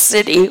in your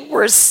city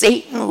where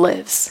Satan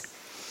lives.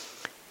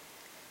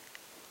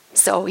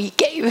 So he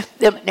gave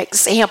them an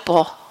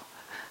example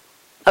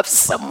of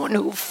someone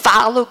who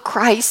followed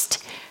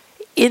Christ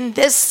in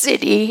this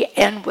city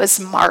and was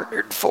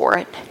martyred for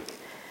it.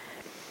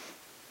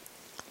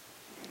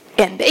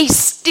 And they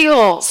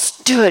still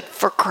stood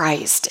for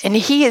Christ. And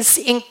he is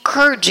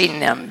encouraging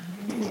them.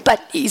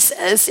 But he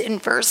says in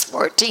verse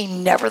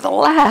 14,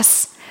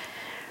 nevertheless,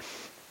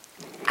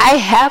 I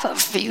have a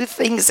few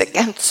things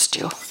against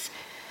you.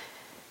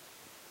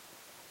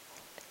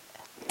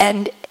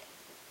 And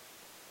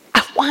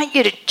I want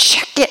you to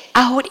check it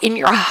out in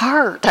your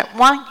heart. I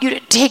want you to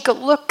take a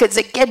look, because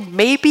again,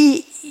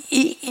 maybe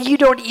you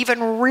don't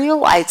even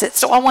realize it.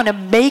 So I want to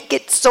make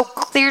it so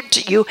clear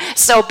to you.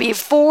 So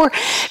before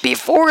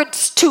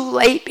it's too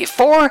late,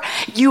 before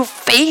you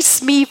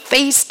face me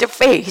face to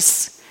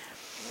face,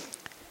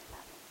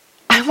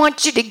 I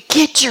want you to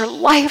get your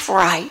life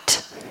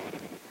right.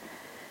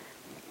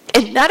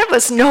 And none of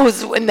us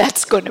knows when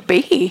that's going to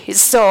be.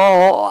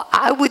 So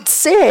I would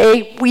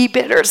say we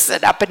better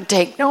sit up and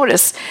take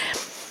notice.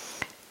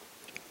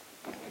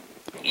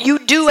 You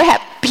do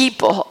have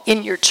people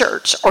in your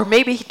church, or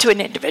maybe to an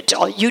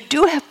individual, you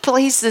do have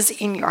places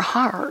in your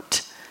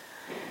heart.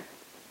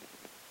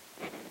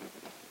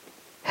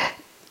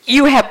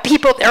 You have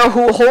people there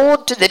who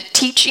hold to the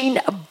teaching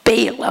of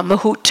Balaam,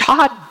 who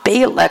taught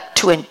Balak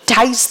to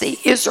entice the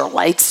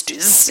Israelites to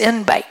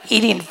sin by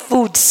eating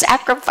food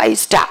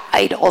sacrificed to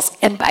idols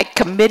and by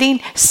committing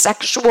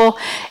sexual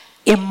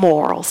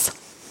immorals.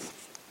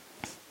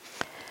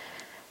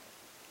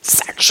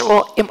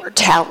 Sexual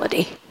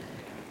immortality.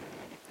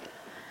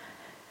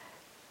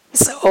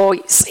 So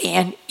he's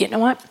saying, you know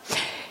what?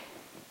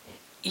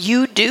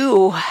 You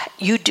do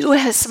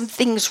have some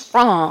things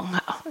wrong.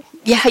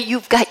 Yeah,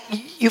 you've got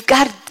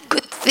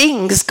good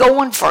things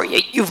going for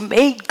you. You've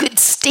made good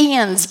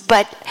stands,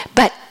 but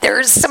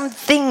there's some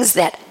things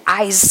that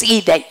I see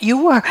that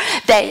you're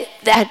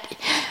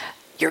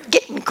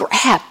getting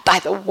grabbed by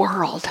the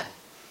world.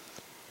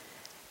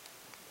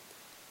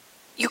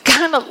 You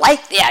kind of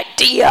like the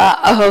idea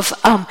of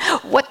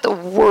what the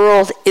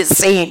world is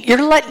saying.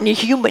 You're letting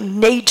human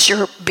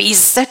nature be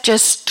such a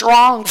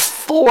strong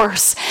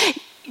force.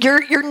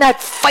 You're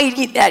not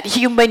fighting that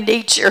human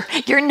nature.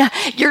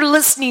 You're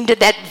listening to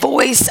that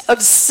voice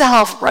of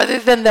self rather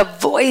than the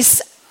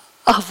voice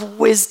of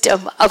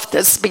wisdom of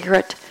the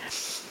Spirit.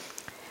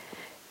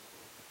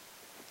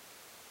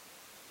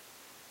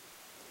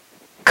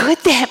 Could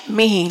that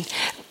mean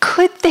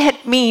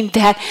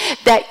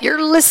that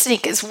you're listening?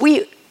 Because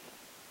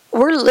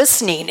we're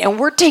listening and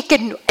we're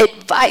taking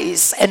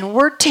advice and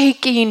we're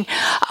taking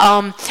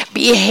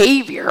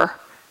behavior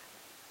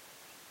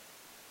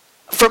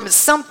from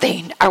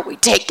something. Are we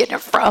taking it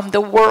from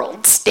the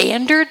world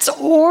standards,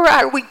 or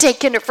are we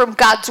taking it from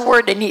God's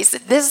word? And he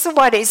said, this is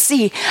what I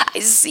see. I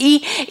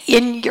see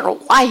in your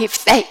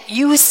life that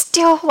you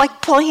still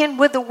like playing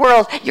with the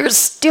world. You're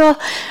still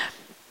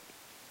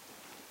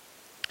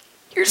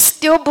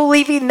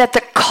believing that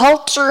the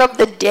culture of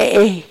the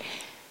day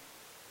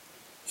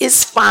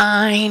is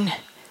fine,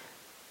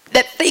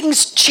 that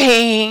things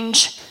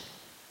change.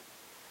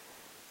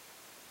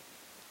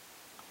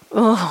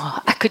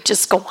 Oh, I could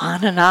just go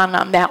on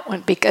that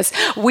one, because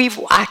we've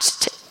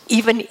watched,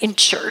 even in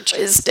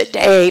churches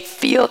today,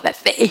 feel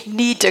that they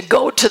need to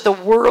go to the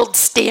world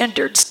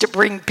standards to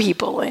bring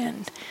people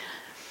in.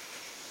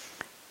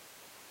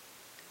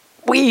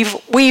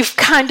 We've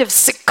kind of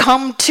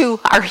succumbed to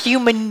our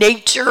human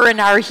nature and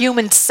our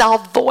human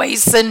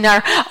self-voice and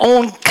our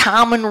own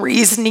common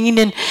reasoning,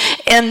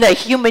 and the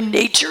human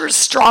nature is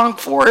strong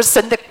for us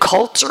and the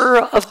culture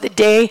of the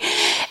day.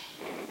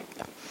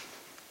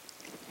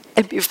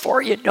 And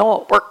before you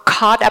know it, we're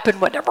caught up in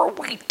whatever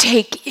we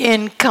take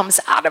in comes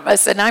out of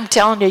us. And I'm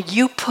telling you,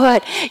 you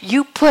put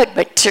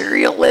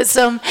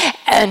materialism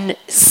and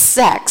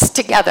sex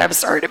together. I'm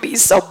sorry to be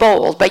so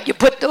bold, but you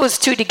put those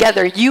two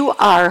together, you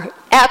are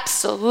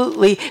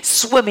absolutely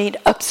swimming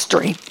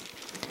upstream.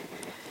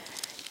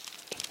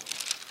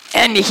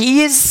 And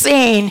he is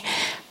saying,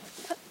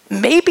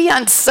 maybe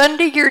on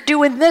Sunday you're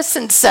doing this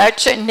and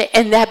such and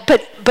that,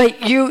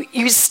 but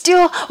you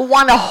still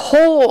want to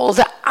hold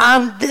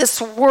on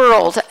this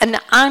world and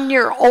on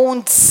your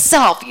own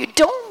self. You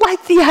don't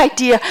like the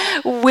idea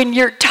when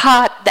you're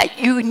taught that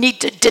you need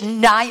to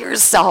deny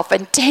yourself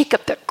and take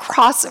up the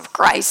cross of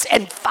Christ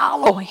and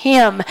follow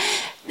him,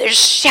 the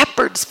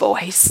shepherd's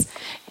voice,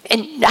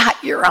 and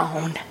not your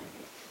own.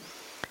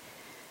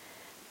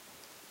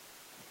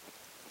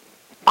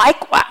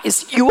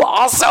 Likewise, you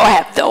also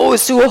have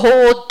those who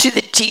hold to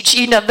the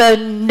teaching of the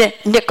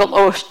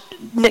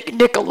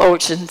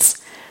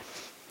Nicolaitans.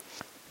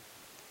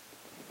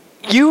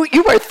 You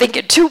are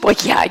thinking too, well,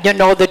 yeah,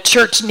 the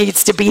church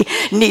needs to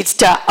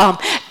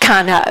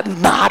kind of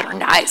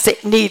modernize.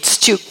 It needs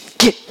to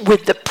get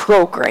with the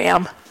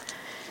program.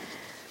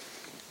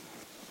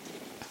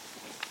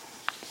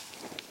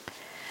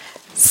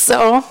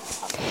 So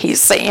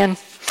he's saying,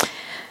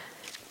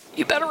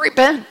 you better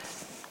repent.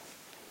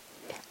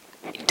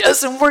 It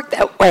doesn't work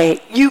that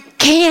way. You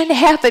can't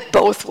have it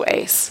both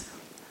ways.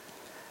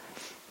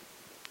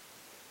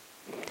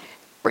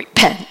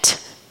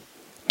 Repent.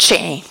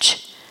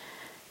 Change.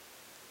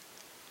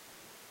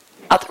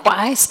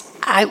 Otherwise,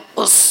 I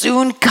will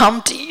soon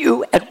come to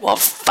you and will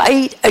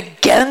fight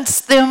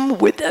against them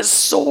with the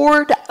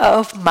sword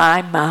of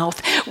my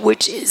mouth,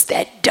 which is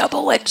that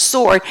double-edged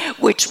sword,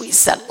 which we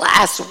said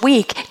last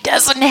week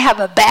doesn't have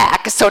a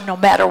back. So no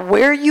matter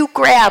where you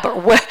grab or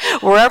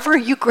wherever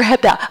you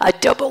grab a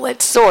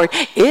double-edged sword,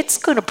 it's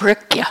going to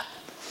prick you.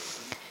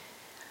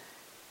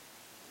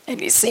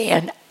 And he's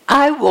saying,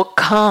 I will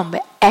come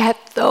at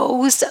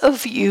those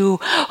of you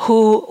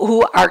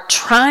who are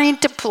trying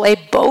to play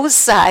both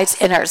sides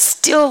and are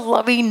still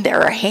loving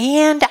their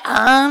hand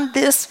on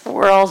this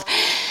world.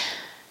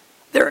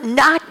 They're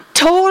not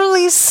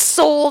totally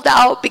sold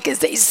out because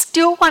they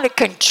still want to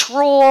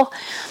control.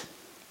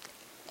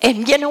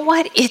 And you know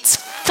what? It's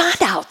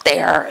fun out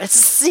there.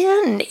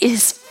 Sin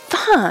is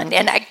fun.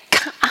 And I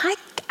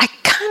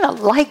kind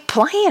of like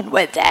playing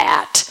with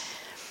that.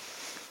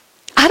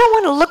 I don't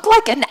want to look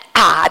like an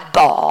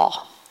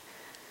oddball.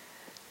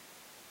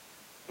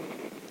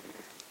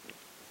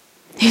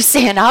 He's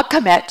saying, I'll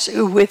come at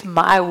you with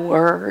my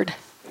word.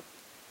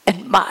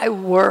 And my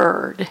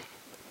word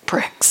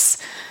pricks.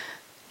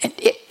 And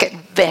it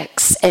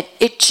convicts. And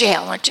it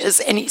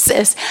challenges. And he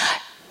says,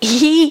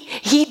 he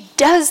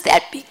does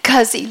that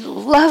because he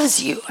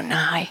loves you and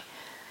I.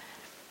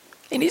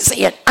 And he's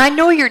saying, I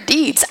know your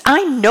deeds.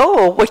 I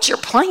know what you're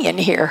playing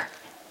here.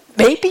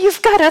 Maybe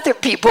you've got other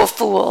people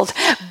fooled,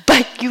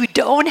 but you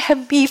don't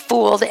have me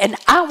fooled, and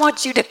I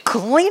want you to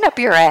clean up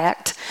your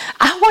act.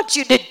 I want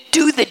you to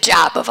do the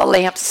job of a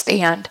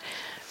lampstand.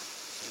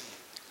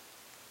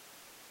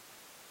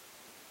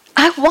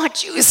 I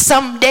want you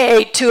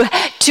someday to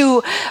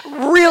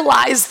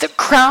realize the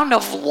crown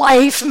of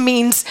life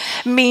means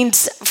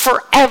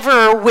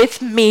forever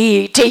with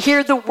me, to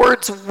hear the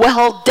words,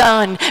 well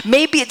done.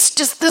 Maybe it's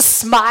just the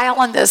smile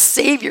on the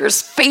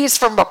Savior's face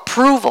from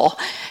approval.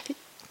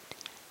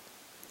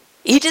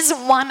 He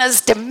doesn't want us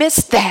to miss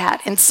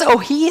that. And so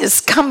he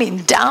is coming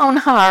down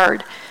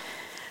hard.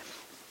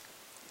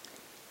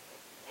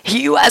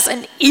 He who has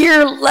an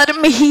ear, let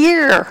him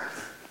hear.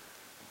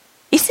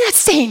 He's not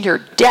saying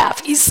you're deaf.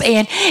 He's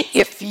saying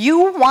if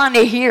you want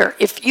to hear,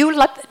 if you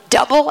let the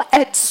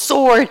double-edged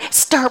sword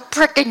start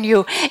pricking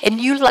you and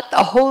you let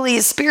the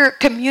Holy Spirit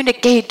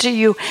communicate to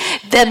you,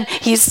 then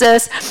he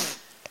says,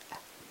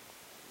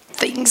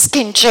 things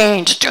can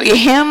change. To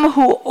him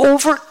who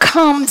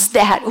overcomes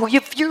that,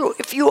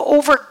 if you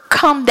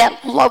overcome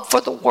that love for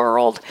the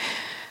world,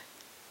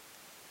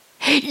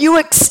 you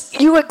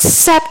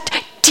accept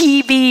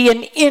TV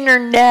and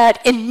internet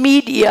and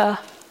media.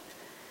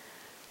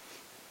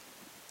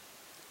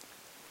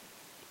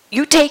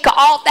 You take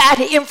all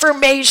that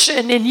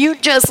information and you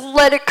just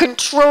let it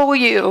control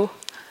you.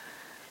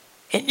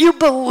 And you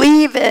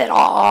believe it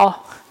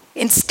all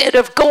instead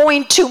of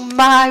going to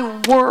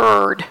my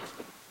word.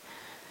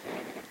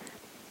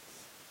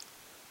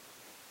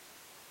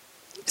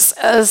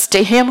 Says,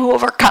 to him who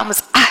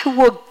overcomes, I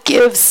will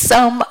give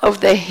some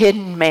of the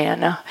hidden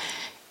manna.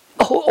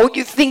 Oh,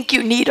 you think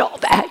you need all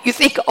that? You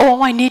think,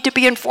 oh, I need to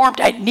be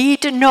informed. I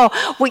need to know.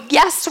 Well,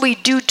 yes, we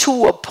do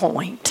to a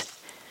point.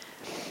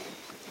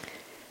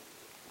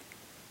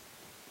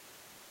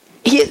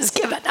 He has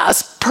given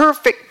us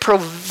perfect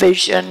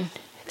provision.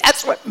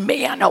 That's what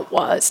manna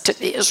was to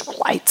the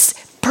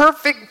Israelites.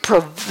 Perfect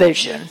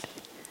provision.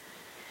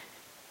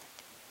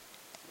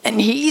 And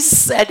he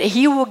said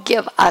he will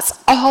give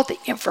us all the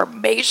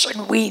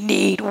information we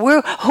need.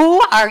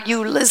 Who are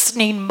you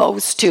listening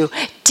most to?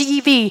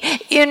 TV,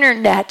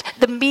 internet,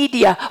 the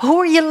media. Who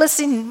are you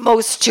listening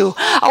most to?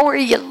 Or are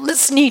you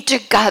listening to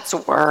God's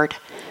word?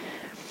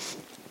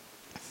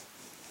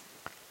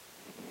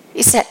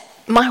 He said,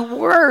 my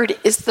word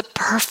is the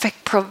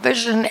perfect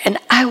provision, and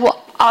I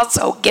will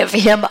also give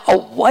him a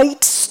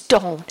white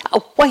stone. A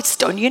white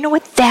stone. You know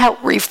what that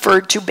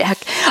referred to back?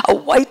 A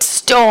white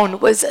stone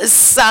was a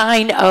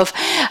sign of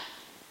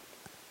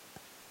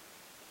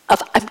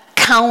I'm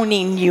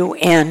counting you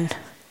in.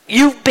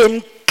 You've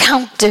been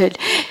counted.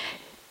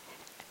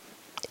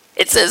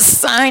 It's a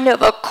sign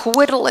of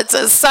acquittal. It's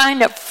a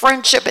sign of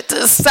friendship. It's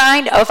a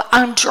sign of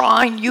I'm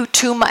drawing you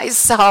to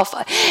myself.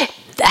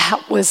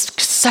 That was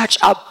such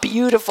a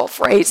beautiful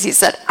phrase. He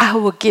said, I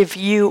will give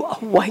you a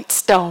white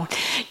stone.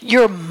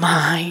 You're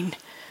mine.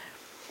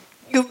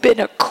 You've been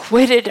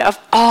acquitted of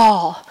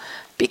all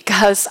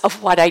because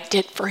of what I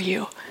did for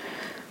you.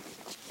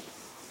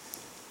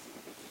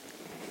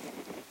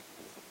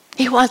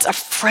 He wants a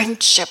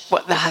friendship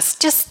with us.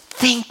 Just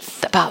think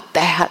about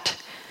that.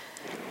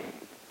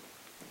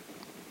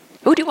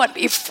 Who do you want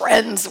to be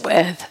friends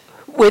with?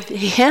 With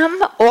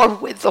him or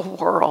with the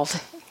world?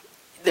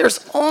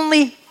 There's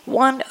only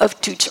one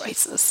of two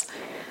choices.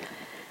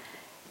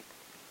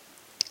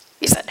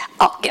 He said,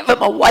 I'll give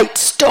him a white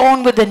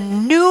stone with a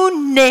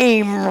new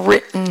name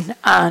written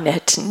on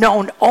it,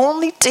 known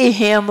only to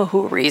him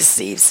who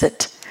receives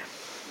it.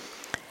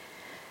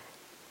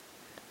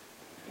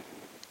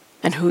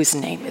 And whose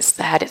name is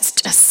that? It's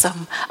just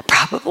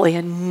probably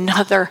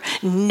another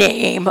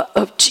name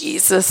of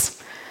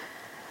Jesus.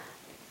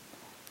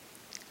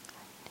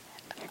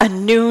 A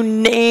new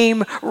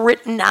name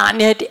written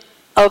on it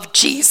of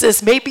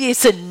Jesus. Maybe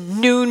it's a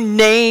new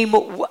name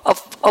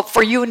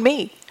for you and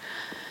me.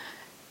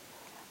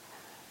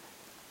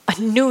 A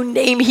new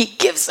name he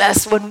gives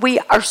us when we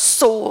are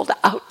sold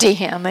out to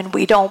him and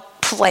we don't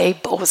try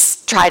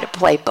to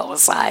play both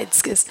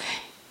sides, because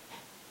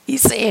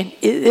he's saying,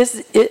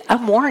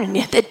 I'm warning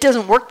you, that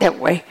doesn't work that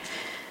way.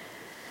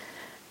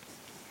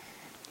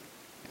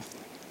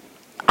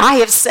 I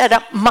have set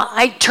up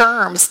my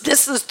terms.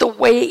 This is the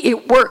way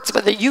it works,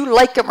 whether you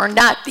like them or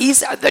not.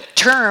 These are the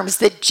terms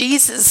that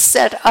Jesus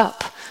set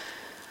up.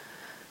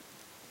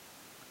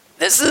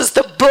 This is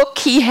the book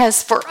he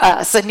has for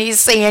us. And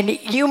he's saying,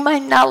 you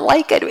might not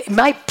like it. It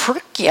might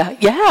prick you.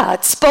 Yeah,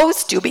 it's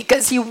supposed to,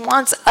 because he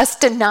wants us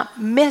to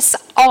not miss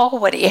all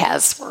what he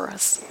has for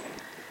us.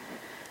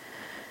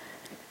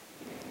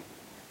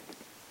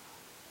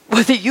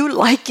 Whether you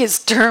like his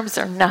terms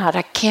or not,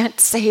 I can't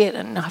say it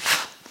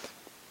enough.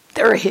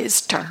 They're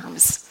his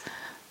terms,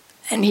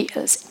 and he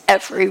has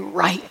every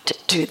right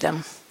to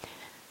them.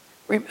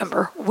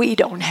 Remember, we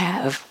don't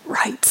have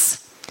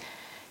rights.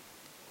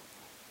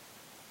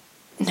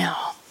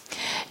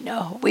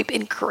 No, we've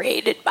been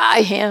created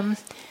by him.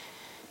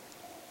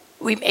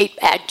 We made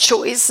bad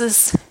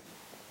choices,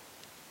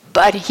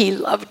 but he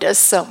loved us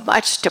so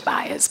much to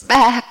buy us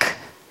back.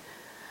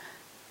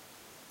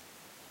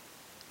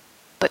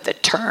 But the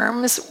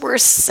terms were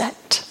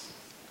set.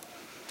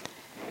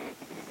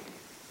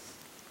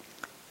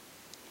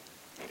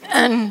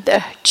 And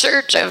the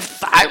church of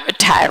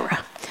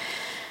Thyatira,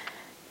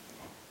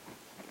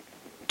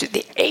 to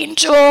the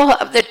angel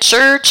of the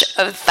church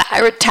of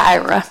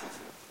Thyatira,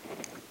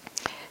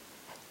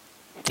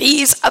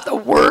 these are the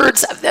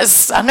words of the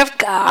Son of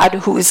God,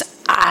 whose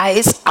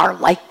eyes are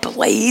like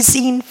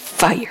blazing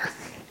fire,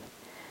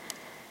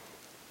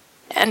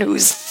 and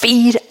whose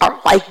feet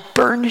are like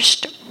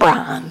burnished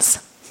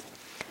bronze.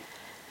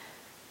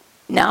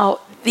 Now,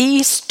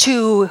 these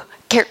two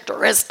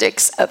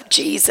characteristics of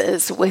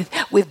Jesus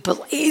with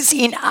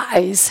blazing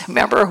eyes.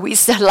 Remember we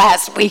said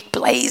last week,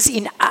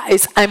 blazing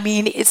eyes. I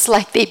mean, it's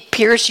like they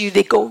pierce you.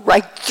 They go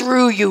right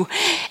through you.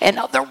 In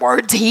other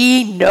words,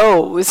 he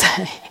knows.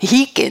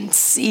 He can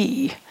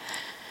see.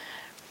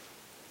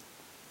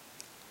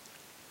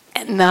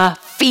 And the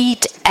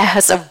feet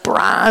as of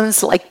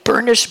bronze, like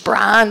burnished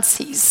bronze.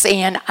 He's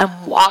saying,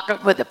 I'm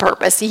walking with a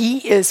purpose. He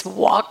is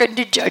walking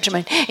to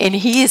judgment. And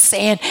he is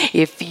saying,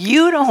 if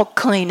you don't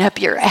clean up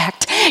your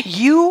act,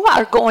 you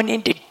are going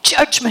into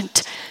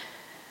judgment.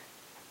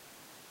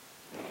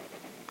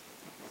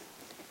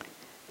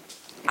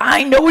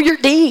 I know your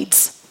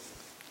deeds.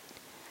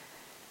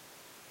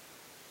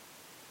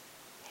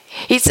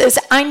 He says,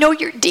 I know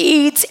your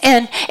deeds,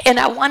 and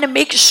I want to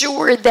make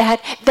sure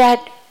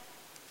that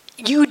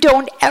you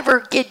don't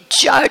ever get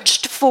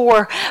judged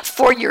for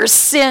your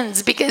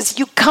sins, because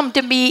you come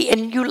to me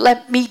and you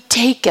let me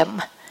take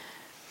them.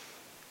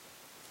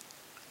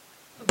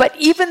 But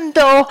even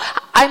though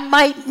I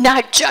might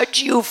not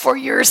judge you for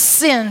your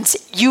sins,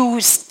 you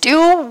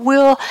still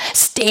will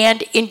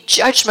stand in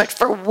judgment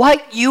for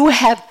what you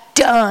have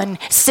done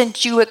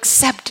since you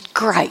accepted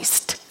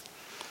Christ.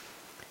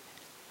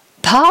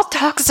 Paul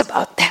talks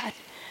about that.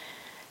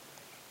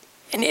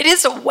 And it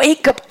is a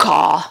wake-up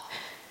call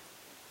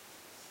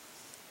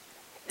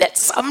that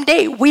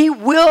someday we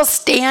will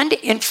stand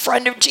in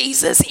front of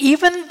Jesus,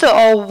 even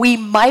though we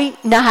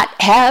might not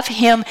have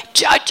him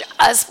judge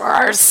us for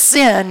our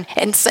sin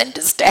and send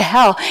us to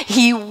hell.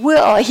 He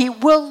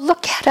will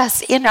look at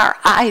us in our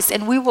eyes,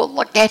 and we will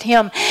look at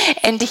him,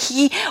 and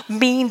he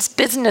means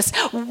business.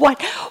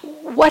 What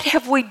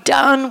have we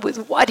done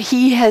with what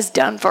he has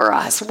done for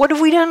us? What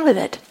have we done with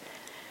it?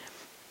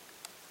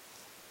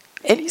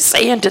 And he's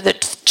saying to the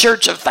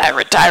church of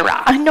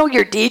Thyatira, I know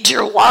your deeds,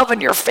 your love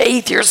and your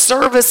faith, your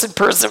service and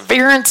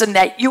perseverance, and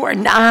that you are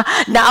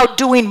now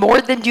doing more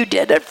than you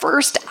did at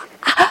first.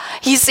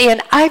 He's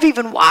saying, I've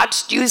even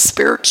watched you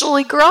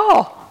spiritually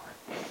grow.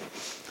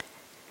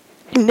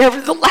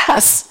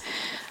 Nevertheless,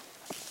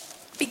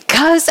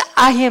 because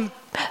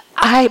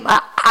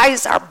my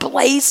eyes are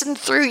blazing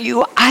through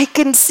you, I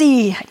can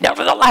see.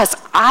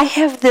 Nevertheless, I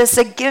have this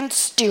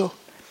against you.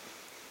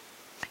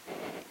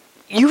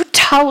 You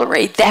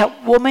tolerate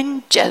that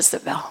woman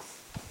Jezebel,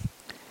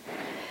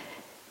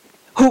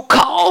 who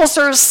calls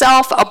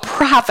herself a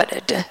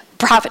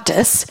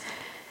prophetess,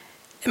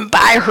 and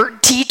by her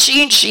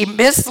teaching she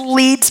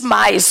misleads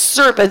my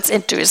servants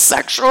into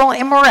sexual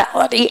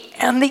immorality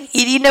and the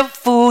eating of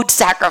food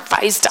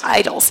sacrificed to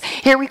idols.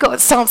 Here we go. It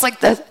sounds like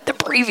the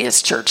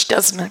previous church,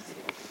 doesn't it?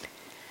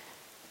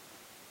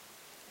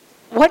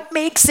 What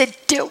makes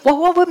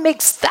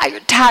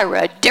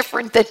Thyatira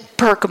different than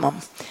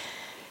Pergamum?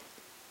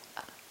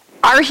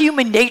 Our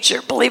human nature,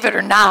 believe it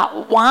or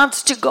not,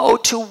 wants to go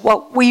to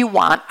what we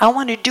want. I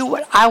want to do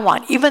what I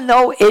want, even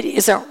though it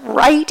isn't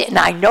right, and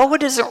I know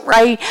it isn't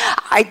right.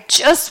 I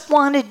just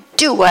want to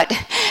do it.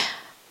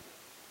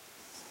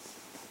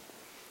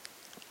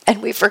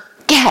 And we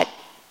forget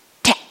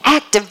to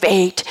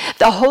activate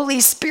the Holy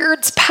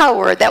Spirit's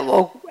power that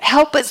will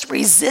help us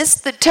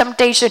resist the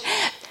temptation.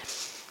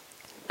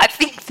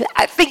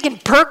 I think in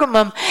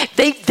Pergamum,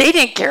 they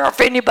didn't care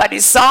if anybody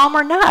saw them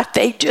or not.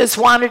 They just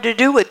wanted to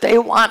do what they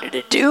wanted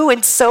to do,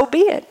 and so be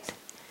it.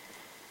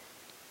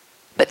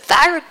 But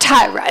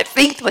Thyatira, I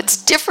think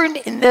what's different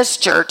in this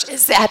church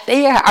is that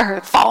they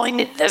are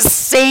falling into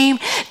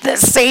the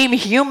same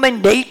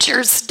human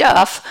nature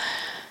stuff.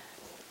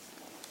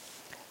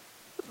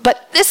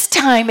 But this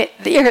time,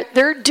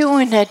 they're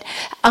doing it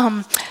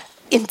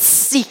in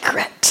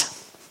secret.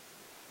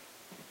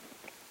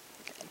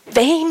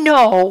 They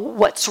know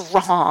what's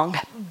wrong,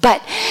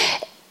 and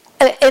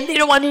they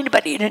don't want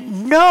anybody to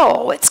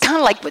know. It's kind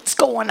of like what's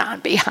going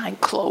on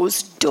behind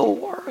closed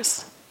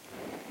doors.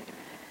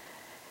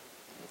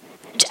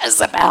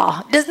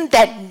 Jezebel, doesn't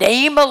that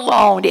name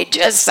alone, it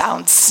just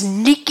sounds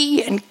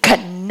sneaky and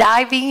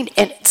conniving,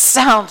 and it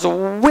sounds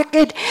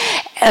wicked,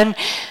 and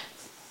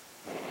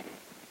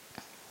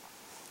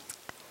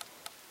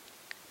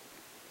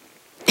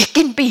it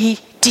can be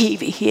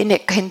TV and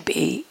it can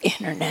be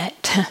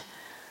internet.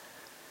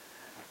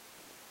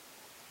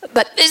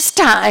 But this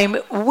time,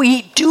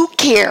 we do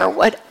care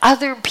what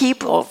other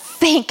people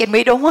think, and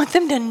we don't want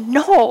them to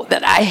know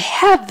that I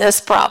have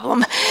this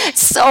problem.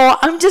 So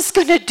I'm just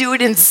going to do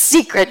it in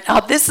secret.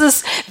 Now, this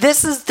is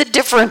the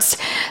difference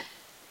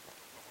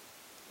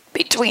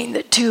between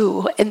the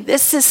two. And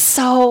this is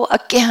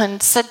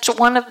such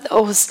one of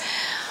those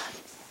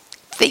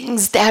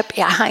things that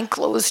behind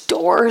closed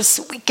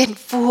doors, we can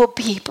fool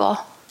people.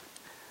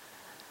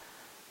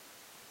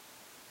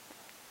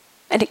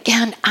 And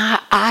again,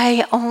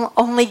 I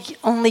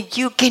only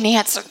you can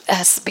answer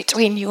this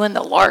between you and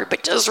the Lord.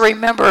 But just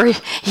remember,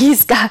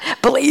 He's got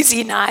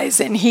blazing eyes,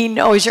 and He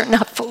knows you're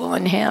not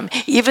fooling Him,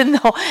 even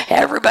though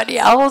everybody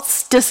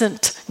else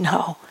doesn't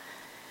know.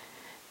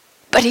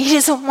 But He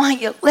doesn't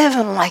want you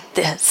living like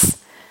this.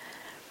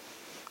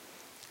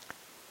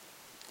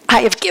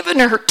 I have given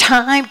her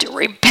time to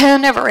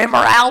repent of her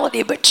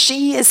immorality, but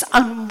she is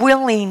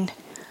unwilling.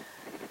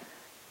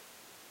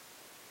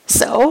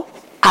 So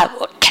I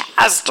will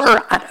cast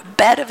her on a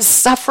bed of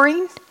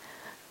suffering.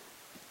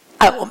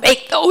 I will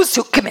make those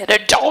who commit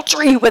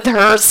adultery with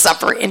her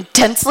suffer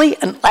intensely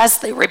unless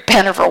they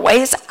repent of her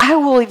ways. I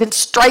will even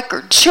strike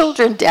her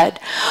children dead.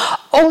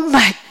 Oh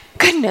my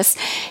goodness.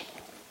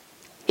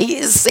 He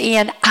is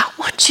saying, I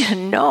want you to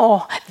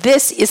know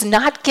this is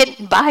not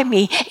getting by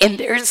me, and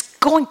there's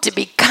going to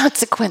be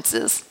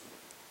consequences.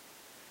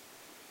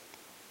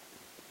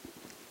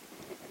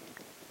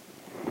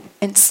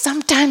 And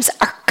sometimes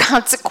our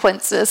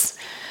consequences,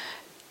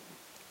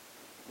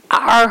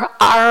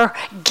 our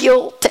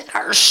guilt and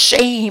our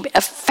shame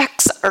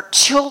affects our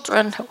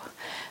children.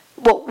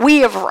 What we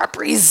have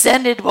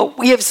represented, what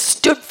we have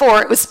stood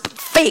for, it was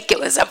fake, it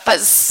was a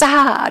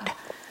facade.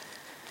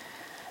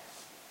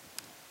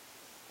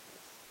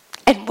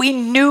 And we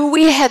knew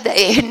we had the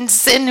hidden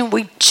sin, and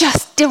we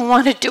just didn't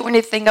want to do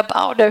anything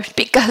about it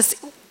because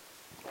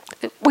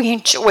we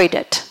enjoyed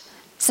it.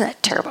 Isn't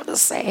that terrible to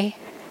say?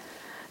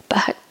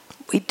 But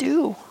we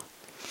do.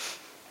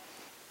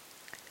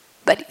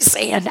 But He's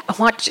saying, I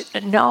want you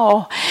to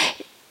know,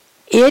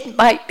 it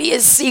might be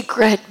a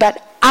secret,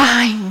 but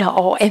I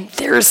know, and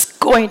there's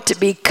going to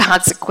be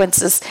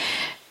consequences.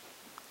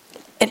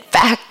 In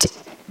fact,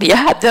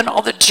 then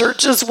all the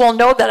churches will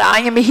know that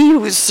I am He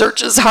who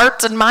searches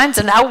hearts and minds,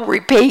 and I will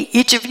repay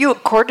each of you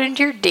according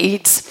to your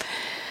deeds.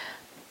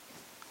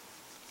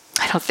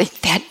 I don't think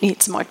that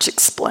needs much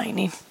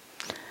explaining.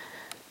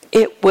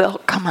 It will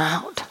come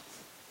out.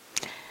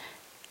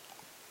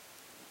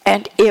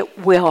 And it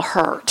will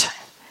hurt.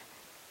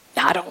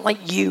 Not only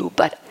you,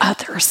 but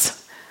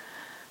others.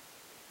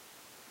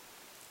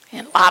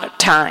 And a lot of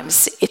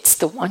times, it's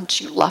the ones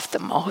you love the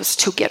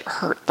most who get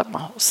hurt the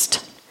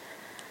most.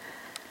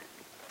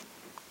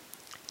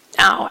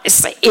 Now I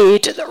say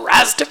to the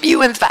rest of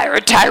you in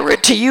Thyatira,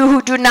 to you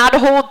who do not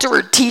hold to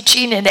her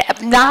teaching and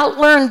have not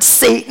learned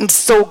Satan's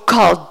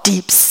so-called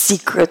deep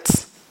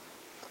secrets,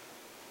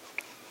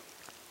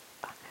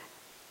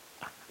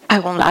 I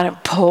will not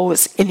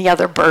impose any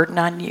other burden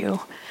on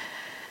you.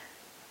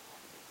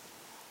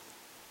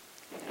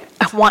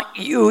 I want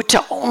you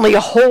to only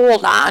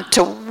hold on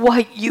to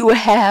what you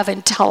have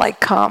until I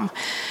come.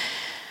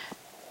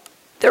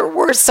 There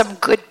were some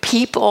good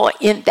people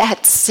in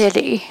that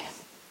city.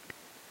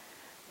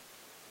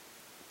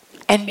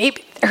 And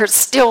maybe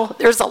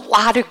there's a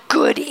lot of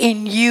good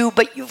in you,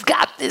 but you've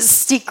got this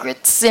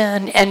secret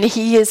sin, and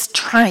he is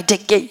trying to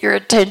get your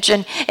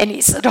attention. And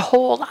he said,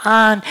 hold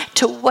on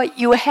to what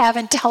you have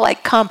until I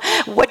come.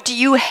 What do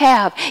you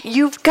have?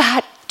 You've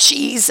got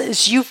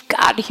Jesus. You've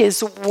got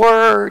his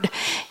word.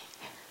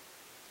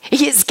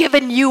 He has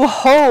given you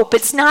hope.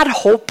 It's not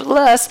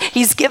hopeless.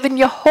 He's given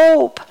you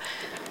hope.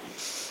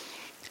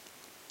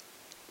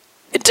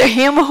 To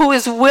him who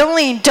is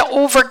willing to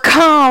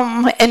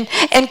overcome and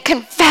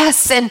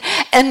confess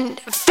and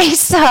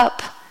face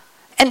up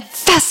and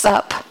fess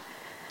up.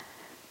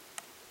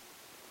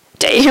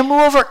 To him who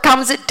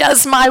overcomes it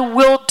does my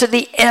will to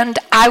the end.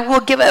 I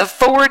will give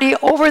authority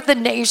over the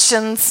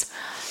nations.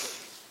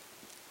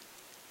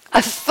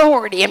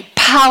 Authority and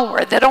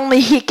power that only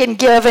he can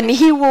give, and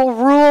he will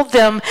rule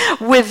them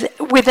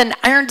with an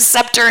iron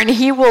scepter, and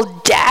he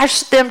will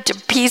dash them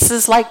to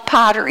pieces like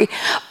pottery.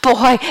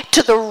 Boy,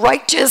 to the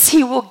righteous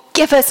he will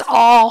give us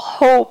all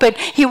hope, and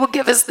he will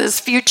give us this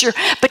future.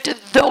 But to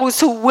those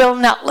who will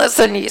not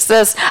listen, he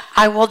says,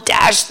 I will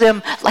dash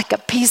them like a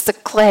piece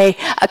of clay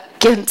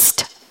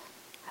against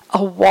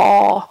a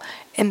wall,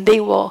 and they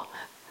will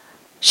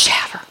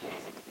shatter.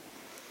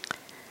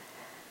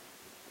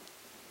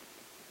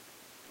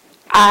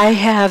 I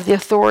have the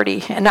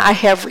authority, and I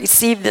have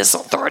received this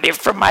authority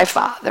from my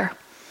Father.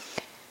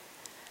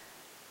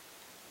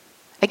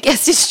 I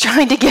guess he's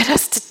trying to get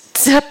us to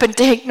step and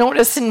take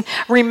notice and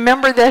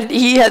remember that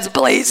he has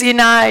blazing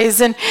eyes,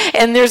 and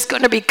there's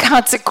going to be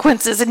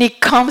consequences, and he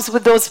comes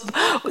with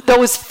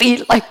those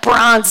feet like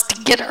bronze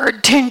to get our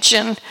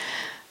attention.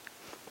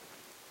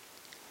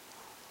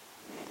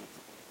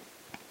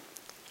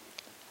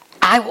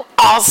 I will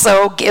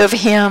also give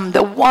him,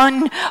 the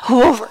one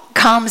who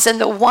overcomes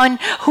and the one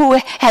who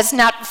has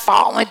not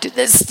fallen to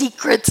the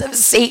secrets of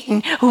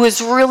Satan, who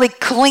is really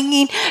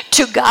clinging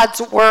to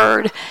God's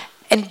word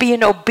and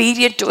being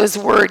obedient to his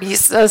word. He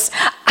says,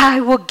 I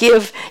will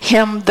give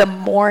him the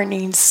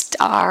morning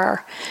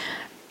star.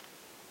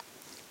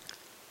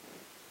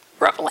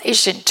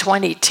 Revelation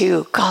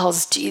 22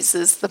 calls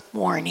Jesus the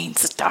morning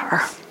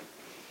star.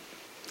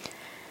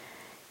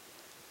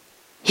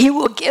 He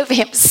will give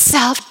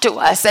himself to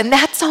us, and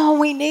that's all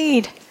we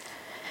need.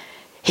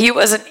 He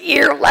was an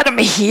ear, let him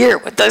hear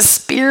what the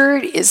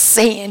Spirit is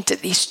saying to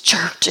these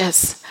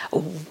churches.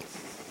 And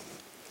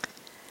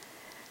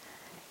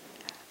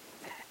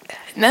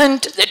then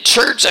to the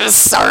church of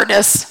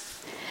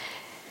Sardis,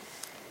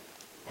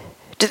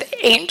 to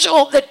the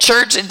angel of the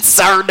church in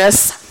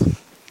Sardis,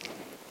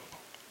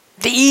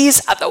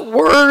 these are the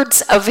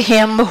words of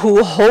him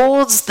who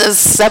holds the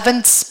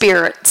seven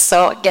spirits.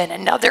 So again,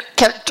 another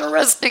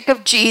characteristic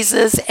of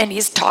Jesus, and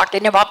he's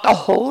talking about the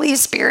Holy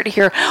Spirit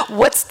here.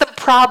 What's the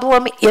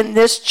problem in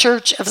this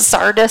church of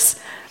Sardis?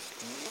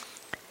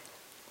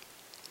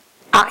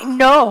 I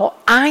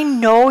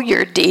know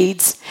your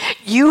deeds.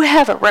 You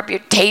have a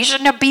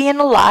reputation of being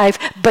alive,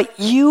 but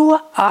you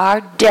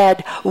are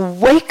dead.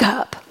 Wake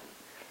up.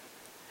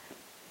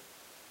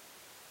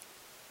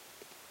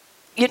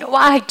 You know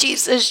why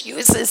Jesus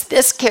uses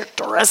this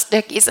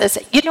characteristic? He says,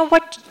 you know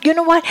what?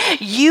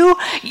 You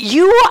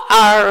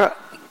are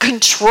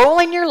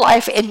controlling your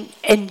life,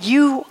 and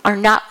you are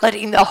not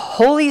letting the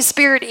Holy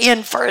Spirit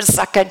in for a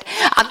second.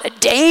 On the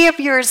day of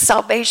your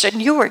salvation,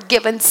 you were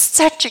given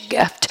such a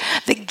gift,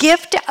 the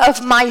gift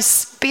of my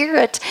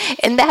Spirit,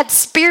 and that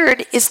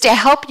Spirit is to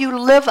help you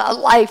live a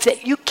life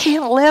that you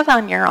can't live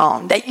on your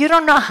own, that you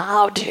don't know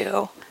how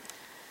to.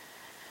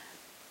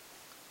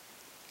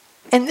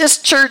 In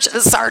this church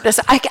of Sardis,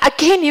 I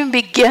can't even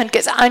begin,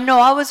 because I know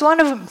I was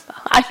one of them.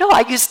 I know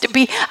I used to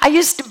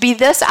be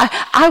this.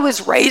 I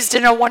was raised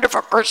in a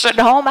wonderful Christian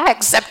home. I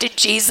accepted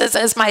Jesus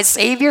as my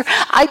Savior.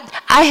 I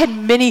had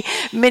many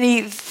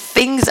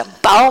things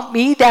about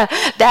me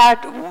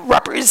that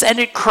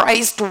represented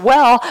Christ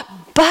well,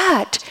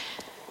 but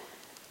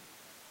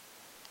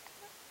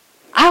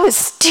I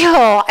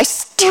still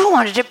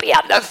wanted to be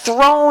on the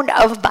throne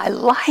of my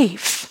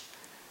life.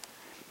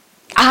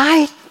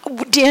 I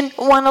didn't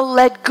want to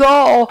let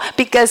go,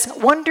 because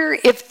wonder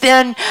if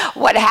then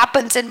what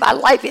happens in my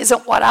life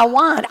isn't what I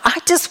want. I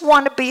just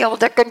want to be able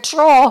to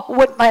control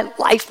what my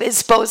life is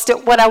supposed to,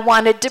 what I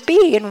want it to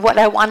be and what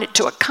I want it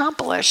to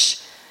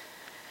accomplish.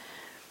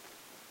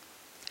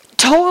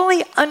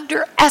 Totally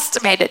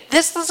underestimated.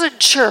 This is a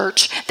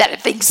church that I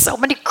think so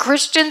many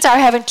Christians are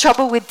having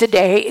trouble with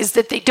today, is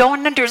that they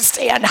don't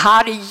understand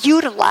how to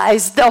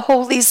utilize the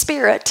Holy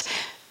Spirit.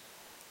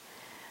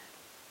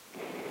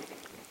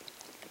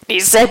 He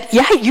said,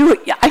 yeah,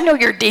 I know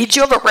your deeds.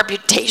 You have a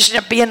reputation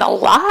of being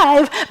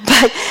alive,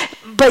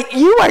 but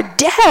you are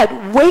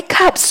dead.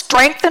 Wake up,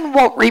 strengthen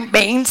what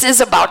remains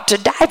is about to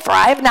die, for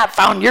I have not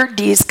found your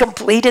deeds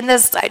complete in the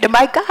sight of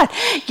my God.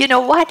 You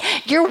know what?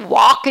 Your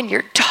walk and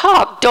your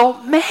talk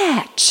don't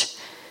match.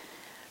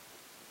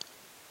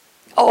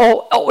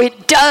 Oh,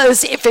 it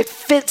does if it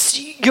fits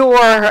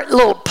your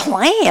little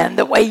plan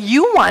the way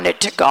you want it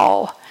to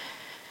go.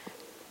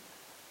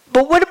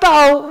 But what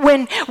about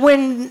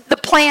when the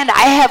plan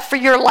I have for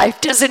your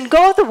life doesn't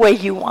go the way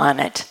you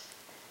want it?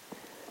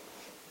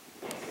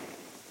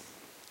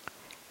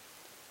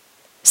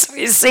 So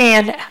he's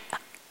saying,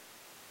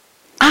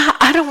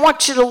 I don't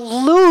want you to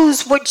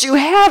lose what you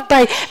have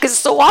because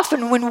so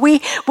often when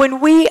we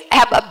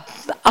have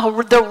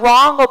the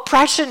wrong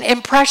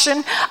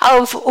impression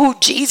of who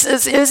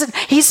Jesus is, and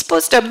he's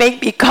supposed to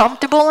make me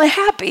comfortable and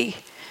happy.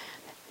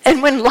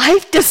 And when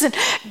life doesn't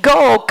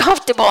go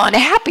comfortable and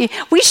happy,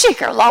 we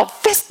shake our loud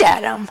fist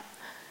at him.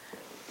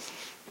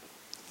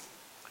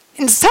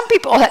 And some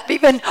people have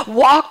even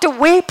walked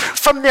away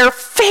from their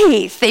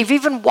faith. They've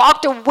even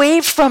walked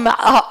away from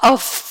a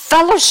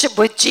fellowship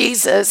with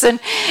Jesus. And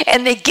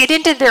they get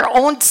into their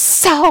own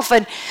self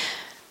and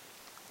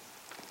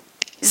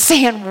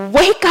saying,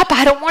 wake up,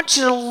 I don't want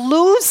you to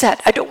lose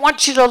it. I don't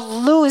want you to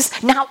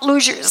not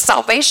lose your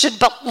salvation,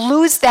 but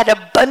lose that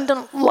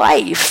abundant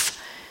life.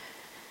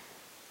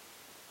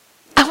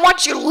 I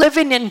want you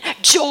living in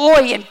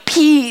joy and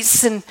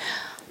peace and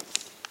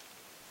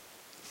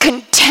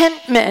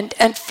contentment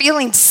and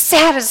feeling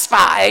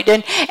satisfied.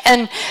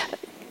 And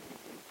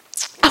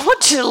I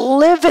want you to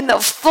live in the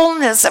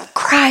fullness of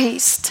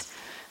Christ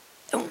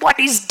and what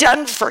he's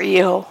done for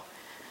you.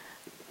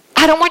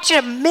 I don't want you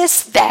to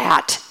miss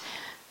that.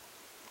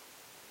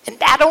 And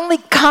that only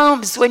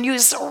comes when you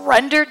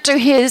surrender to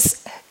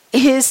his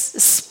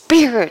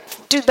Spirit,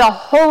 to the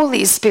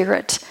Holy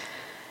Spirit.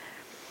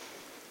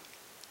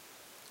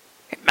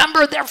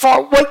 Remember,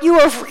 therefore, what you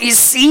have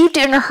received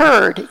and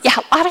heard. Yeah,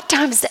 a lot of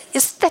times,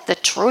 isn't that the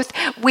truth?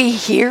 We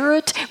hear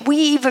it. We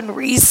even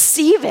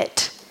receive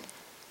it.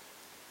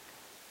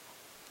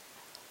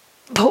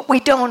 But we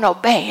don't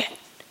obey it.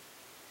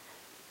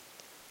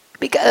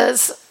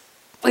 Because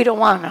we don't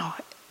want to.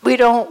 We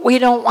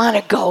don't want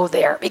to go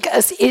there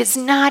because it's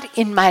not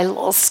in my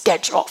little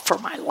schedule for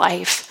my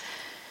life.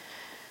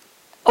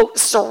 Oh,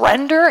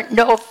 surrender?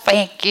 No,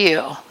 thank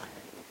you.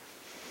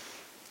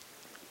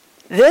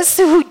 This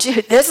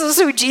is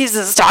who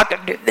Jesus is talking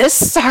to.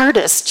 This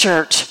Sardis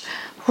church.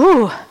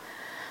 Whew.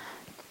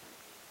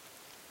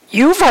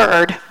 You've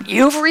heard,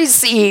 you've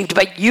received,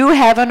 but you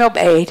haven't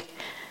obeyed.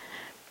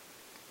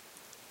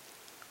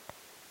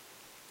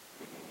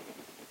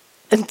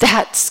 And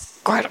that's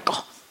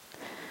critical.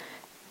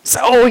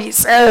 So he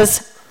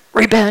says,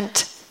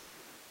 repent.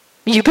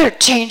 You better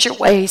change your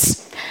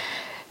ways.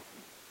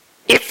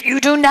 If you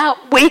do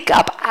not wake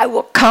up, I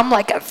will come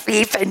like a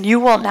thief, and you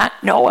will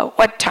not know at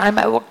what time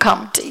I will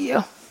come to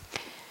you.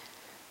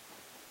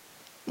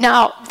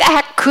 Now,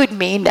 that could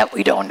mean that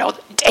we don't know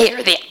the day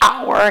or the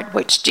hour in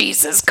which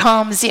Jesus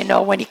comes,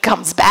 when he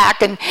comes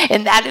back, and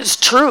that is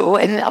true.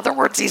 In other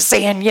words, he's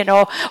saying,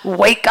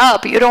 wake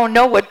up. You don't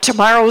know what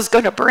tomorrow is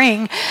going to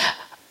bring.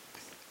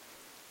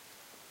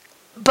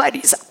 But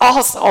he's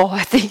also,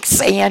 I think,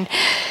 saying,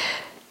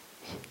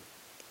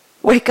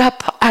 wake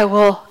up, I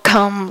will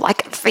come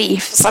like a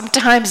thief.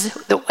 Sometimes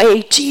the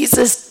way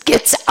Jesus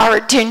gets our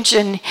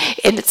attention,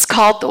 and it's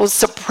called those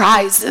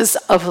surprises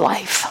of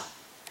life.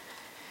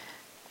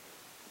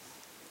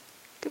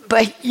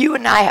 But you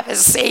and I have a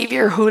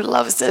Savior who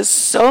loves us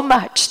so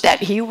much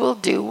that he will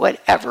do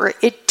whatever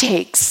it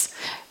takes,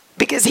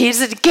 because he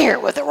doesn't care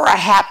whether we're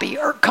happy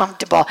or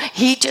comfortable.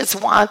 He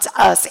just wants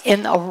us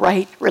in the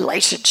right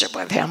relationship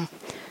with him.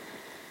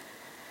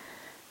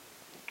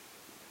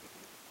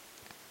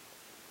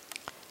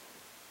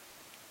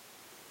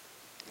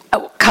 I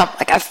will come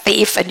like a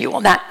thief, and you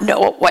will not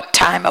know at what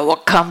time I will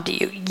come to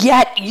you.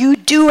 Yet you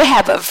do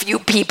have a few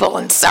people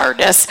in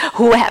Sardis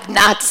who have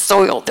not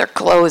soiled their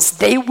clothes.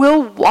 They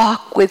will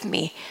walk with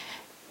me.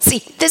 See,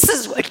 this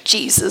is what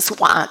Jesus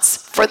wants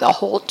for the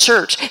whole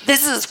church.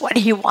 This is what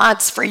he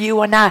wants for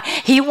you and I.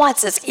 He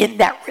wants us in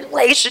that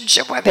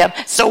relationship with him,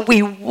 so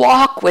we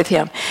walk with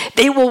him.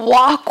 They will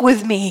walk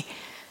with me.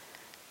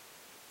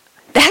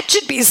 That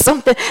should be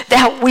something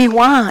that we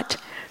want.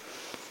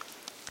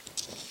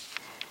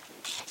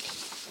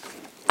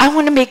 I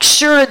want to make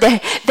sure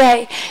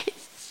that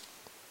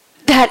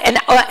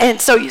and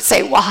so you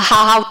say, well,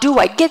 how do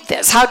I get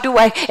this? How do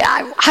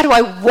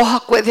I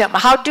walk with him?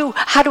 How do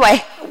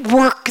I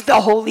work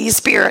the Holy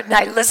Spirit and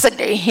I listen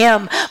to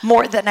him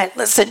more than I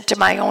listen to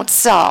my own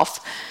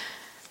self?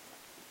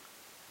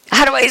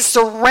 How do I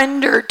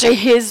surrender to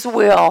his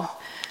will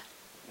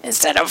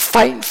instead of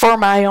fighting for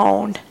my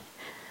own?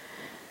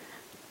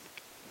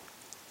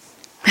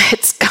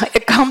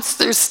 It comes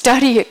through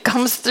study. It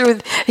comes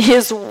through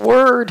his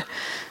word.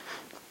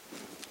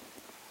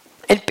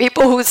 And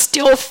people who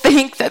still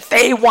think that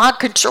they want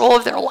control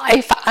of their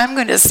life, I'm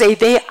going to say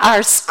they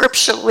are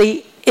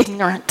scripturally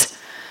ignorant.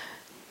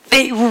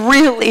 They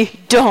really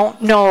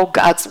don't know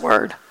God's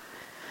word.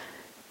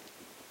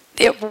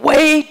 They have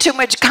way too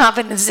much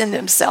confidence in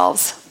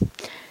themselves.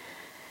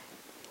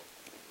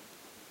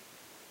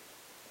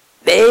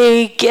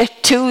 They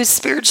get too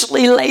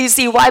spiritually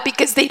lazy. Why?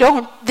 Because they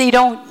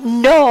don't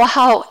know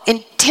how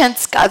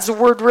intense God's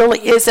word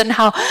really is and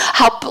how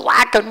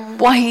black and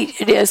white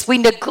it is. We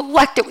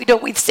neglect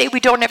it. We say we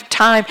don't have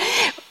time.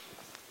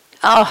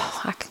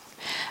 Oh,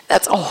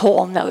 that's a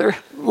whole nother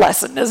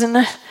lesson, isn't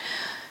it?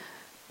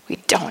 We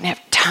don't have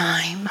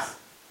time.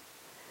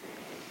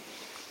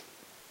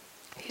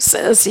 He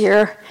says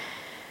here,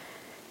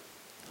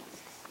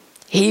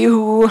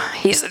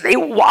 he said, they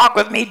walk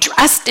with me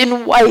dressed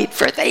in white,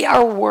 for they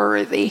are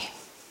worthy.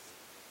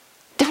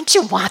 Don't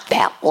you want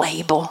that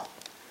label?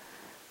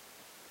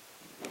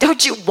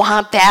 Don't you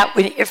want that?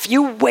 If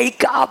you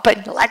wake up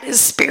and let his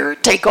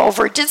spirit take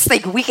over, just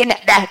think we can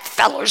have that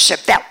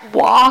fellowship, that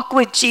walk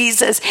with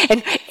Jesus,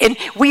 and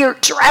we are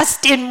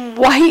dressed in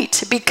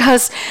white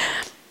because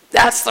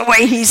that's the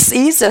way he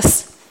sees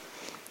us.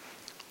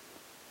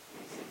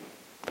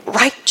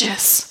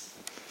 Righteous.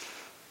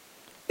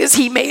 Is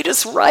he made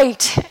us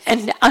right,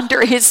 and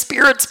under his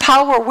spirit's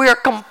power we're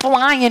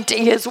compliant to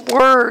his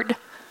word.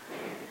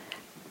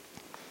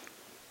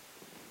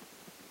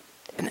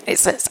 And it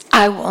says,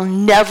 I will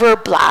never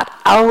blot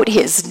out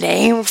his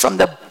name from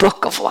the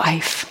book of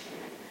life,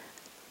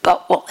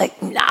 but will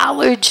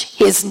acknowledge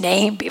his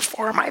name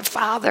before my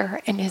Father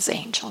and his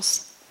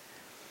angels.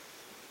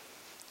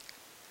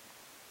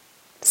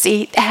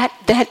 See,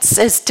 that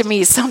says to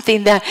me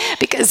something that,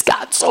 because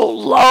God so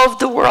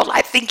loved the world,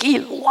 I think he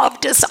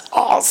loved us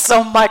all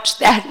so much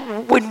that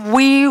when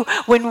we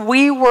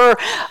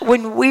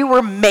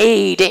were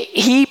made,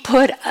 he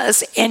put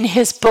us in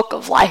his book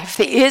of life.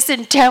 His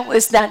intent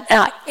was that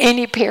not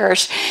any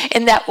perish,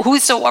 and that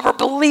whosoever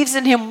believes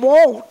in him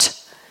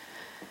won't.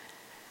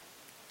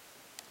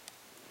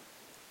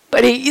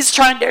 But he's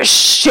trying to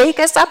shake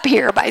us up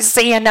here by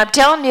saying, I'm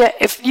telling you,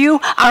 if you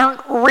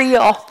aren't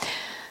real,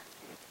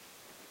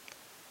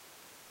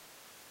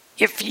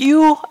 if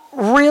you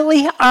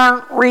really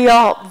aren't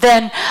real,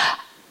 then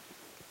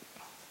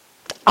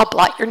I'll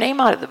blot your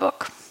name out of the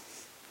book.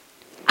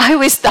 I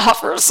always thought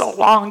for so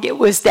long it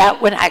was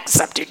that when I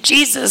accepted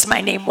Jesus,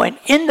 my name went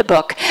in the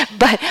book.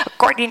 But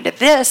according to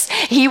this,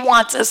 he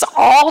wants us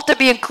all to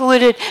be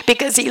included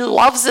because he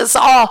loves us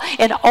all.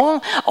 And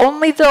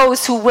only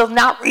those who will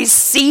not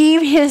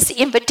receive his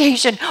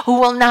invitation, who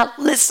will not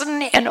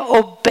listen and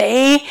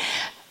obey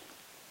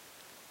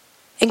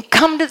and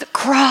come to the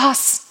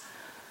cross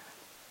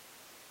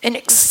and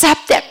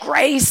accept that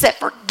grace, that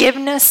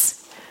forgiveness.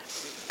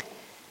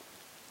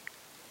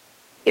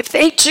 If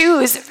they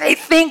choose, if they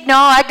think, no,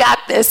 I got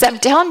this, I'm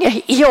telling you,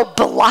 he'll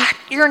blot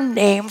your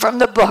name from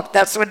the book.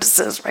 That's what it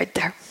says right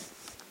there.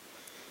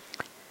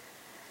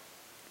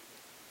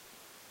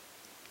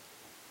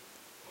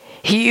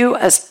 He who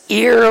has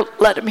ear,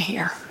 let him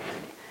hear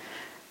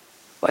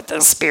what the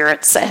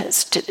Spirit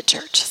says to the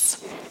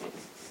churches.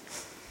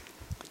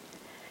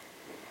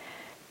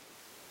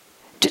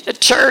 To the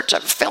church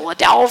of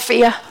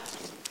Philadelphia.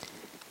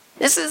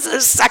 This is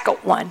the second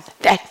one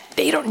that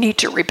they don't need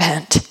to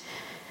repent.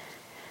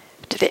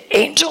 To the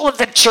angel of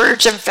the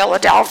church in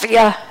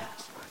Philadelphia,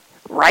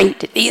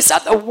 write, these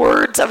are the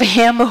words of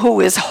him who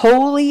is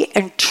holy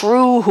and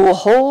true, who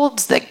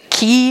holds the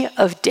key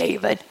of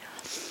David.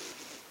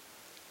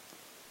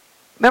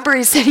 Remember,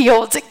 he said he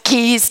holds the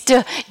keys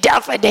to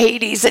death and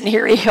Hades, and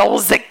here he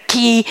holds the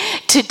key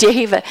to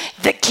David,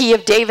 the key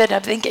of David.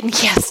 I'm thinking,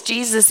 yes,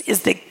 Jesus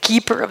is the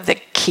keeper of the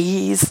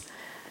keys.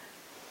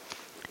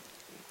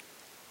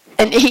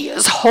 And he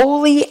is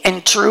holy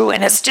and true,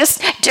 and it's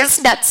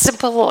just not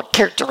simple little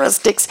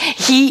characteristics.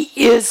 He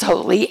is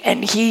holy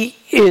and he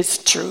is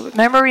true.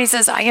 Remember, he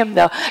says, I am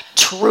the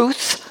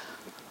truth.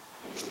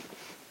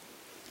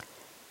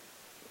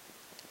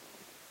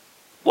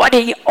 What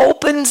he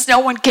opens, no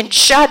one can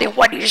shut, and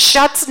what he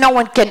shuts, no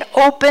one can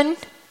open.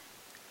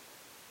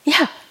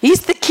 Yeah,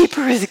 he's the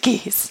keeper of the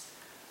keys.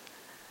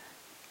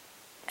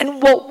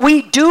 And what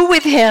we do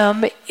with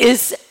him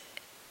is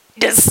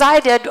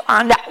decided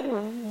on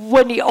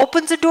when he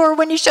opens the door,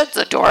 when he shuts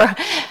the door.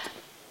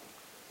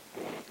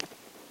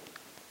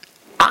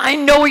 I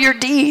know your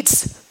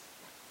deeds.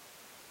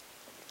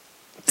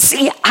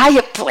 See, I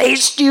have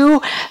placed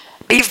you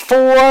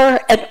before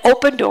an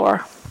open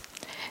door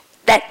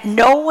that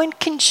no one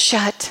can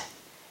shut.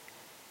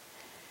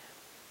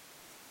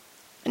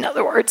 In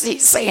other words,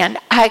 he's saying,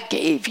 I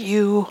gave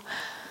you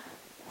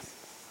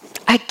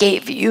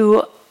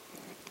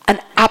an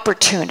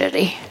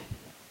opportunity.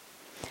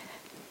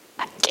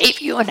 I gave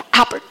you an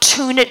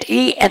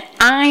opportunity, and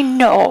I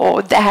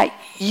know that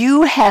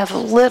you have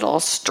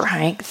little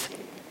strength.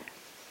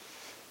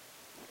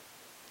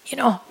 You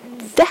know,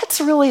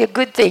 that's really a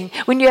good thing.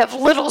 When you have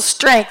little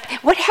strength,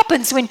 what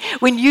happens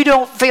when you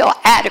don't feel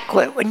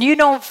adequate, when you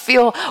don't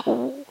feel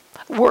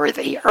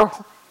worthy? Or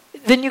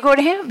then you go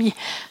to him.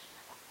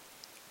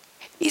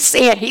 He's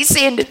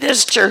saying to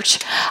this church,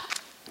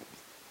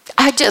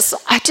 I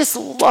just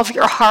love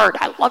your heart.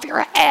 I love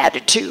your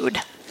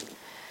attitude.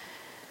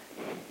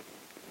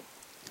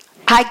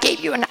 I gave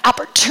you an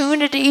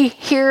opportunity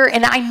here,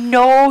 and I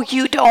know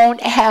you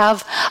don't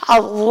have a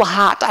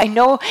lot. I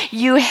know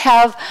you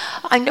have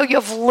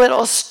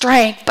little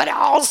strength, but I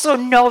also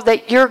know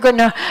that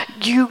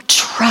you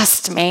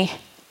trust me.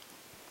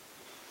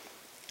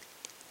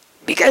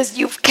 Because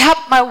you've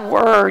kept my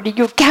word.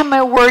 You've kept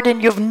my word,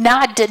 and you've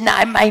not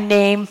denied my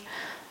name.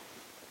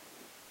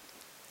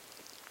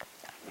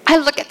 I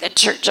look at the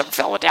Church of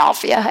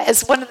Philadelphia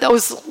as one of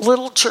those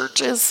little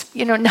churches,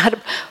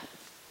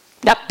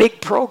 not big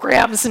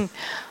programs, and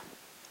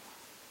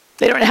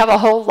they don't have a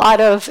whole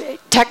lot of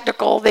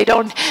technical.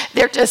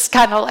 They're just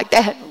kind of like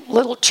that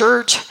little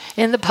church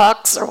in the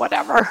pucks or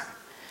whatever.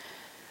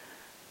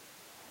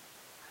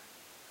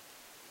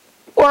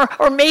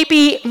 Or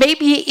maybe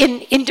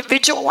in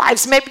individual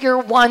lives, maybe you're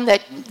one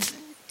that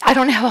I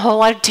don't have a whole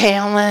lot of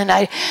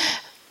talent.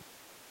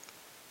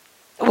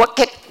 What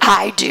can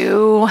I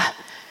do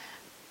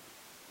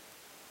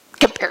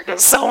compared to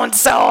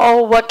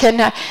so-and-so? What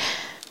can I...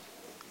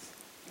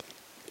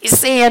 He's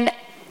saying,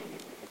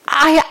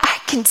 I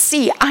can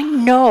see, I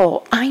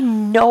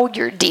know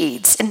your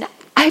deeds, and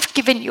I've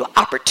given you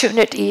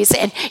opportunities,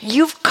 and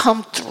you've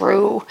come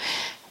through.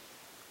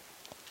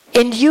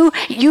 And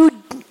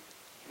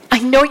I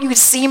know you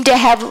seem to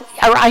have, or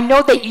I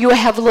know that you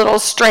have little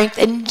strength,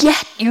 and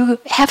yet you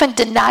haven't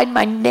denied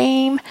my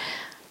name.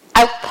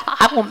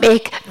 I will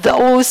make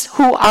those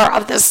who are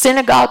of the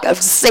synagogue of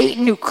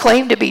Satan, who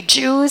claim to be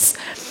Jews.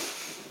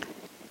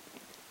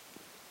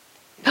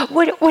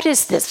 What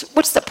is this?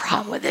 What's the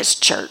problem with this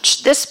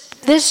church?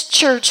 This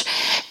church,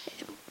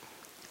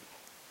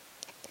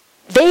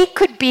 they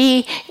could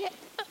be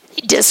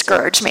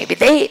discouraged maybe.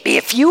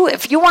 If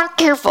you aren't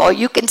careful,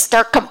 you can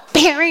start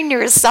comparing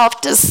yourself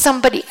to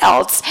somebody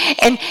else.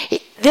 And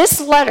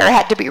this letter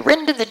had to be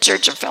written to the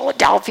Church of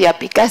Philadelphia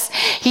because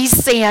he's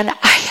saying,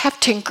 I have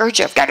to encourage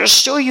you. I've got to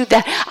show you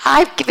that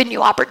I've given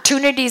you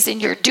opportunities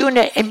and you're doing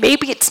it. And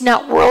maybe it's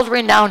not world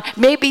renowned.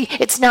 Maybe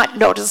it's not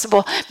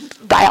noticeable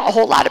by a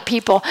whole lot of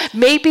people.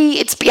 Maybe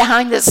it's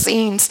behind the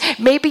scenes.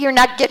 Maybe you're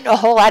not getting a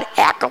whole lot of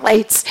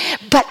accolades.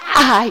 But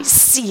I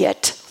see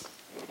it.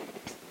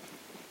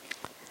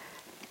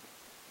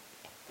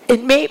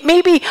 And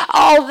maybe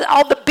all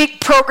the big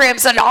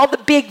programs and all the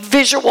big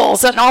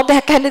visuals and all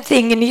that kind of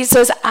thing. And he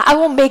says, I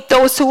will make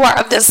those who are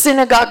of the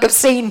synagogue of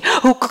Satan,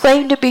 who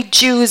claim to be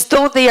Jews,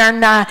 though they are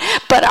not,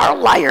 but are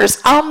liars.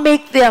 I'll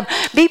make them.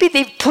 Maybe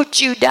they've put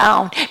you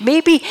down.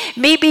 Maybe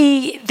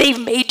they've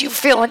made you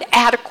feel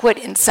inadequate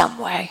in some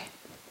way.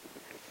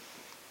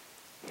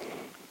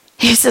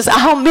 He says,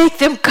 I'll make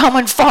them come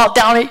and fall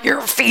down at your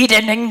feet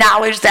and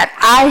acknowledge that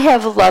I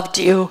have loved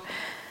you.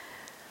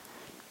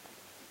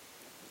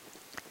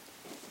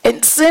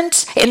 And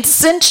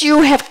since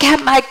you have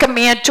kept my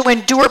command to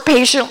endure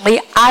patiently,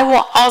 I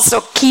will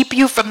also keep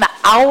you from the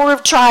hour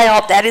of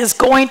trial that is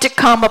going to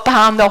come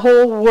upon the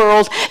whole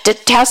world to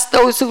test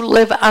those who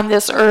live on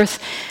this earth.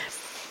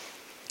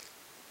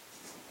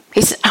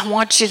 He said, I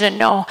want you to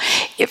know,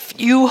 if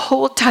you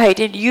hold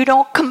tight and you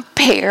don't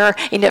compare,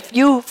 and if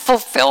you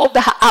fulfill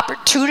the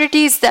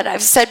opportunities that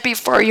I've set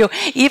before you,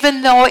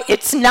 even though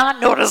it's not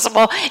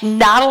noticeable,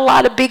 not a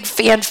lot of big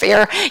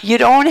fanfare, you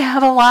don't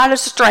have a lot of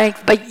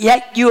strength, but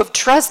yet you have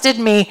trusted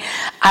me,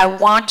 I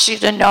want you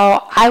to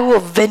know I will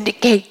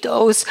vindicate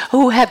those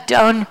who have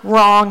done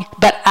wrong,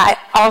 but I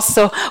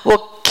also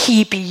will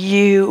keep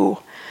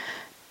you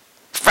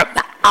from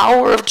the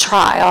hour of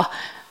trial.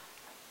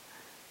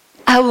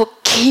 I will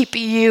keep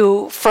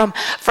you from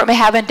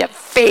having to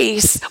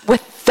face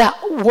what the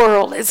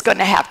world is going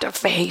to have to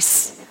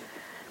face.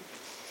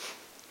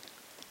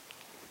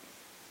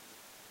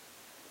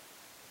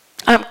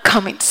 I'm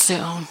coming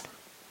soon.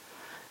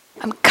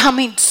 I'm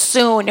coming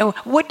soon. And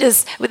what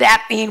does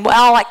that mean?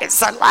 Well, like I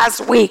said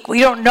last week, we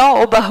don't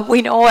know, but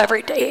we know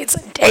every day it's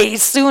a day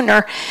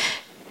sooner.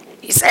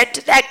 He said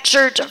to that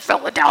church of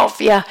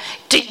Philadelphia,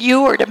 to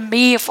you or to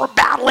me, if we're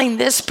battling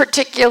this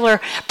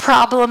particular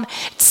problem,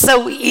 it's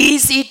so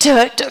easy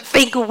to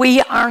think we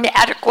aren't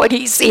adequate.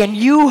 He's saying,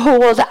 you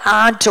hold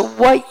on to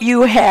what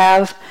you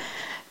have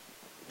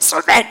so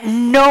that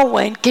no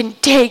one can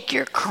take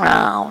your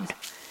crown.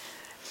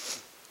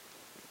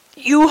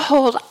 You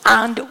hold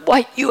on to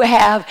what you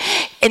have,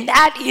 and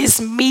that is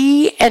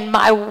me and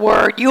my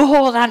word. You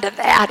hold on to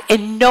that,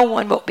 and no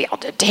one will be able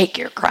to take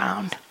your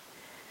crown.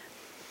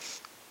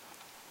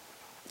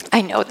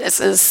 I know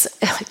this is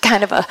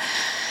kind of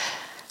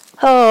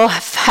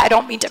I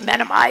don't mean to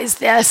minimize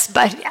this,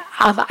 but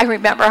I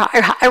remember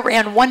I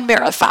ran one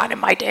marathon in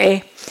my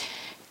day.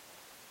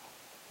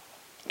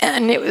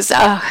 And it was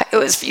a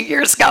few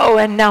years ago,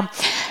 and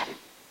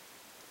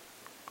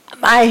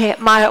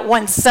my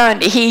one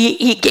son,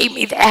 he gave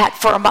me that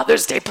for a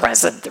Mother's Day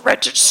present, the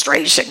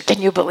registration.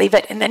 Can you believe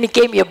it? And then he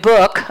gave me a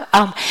book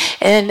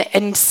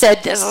and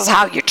said, this is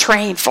how you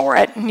train for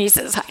it. And he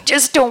says, I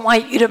just don't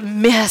want you to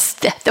miss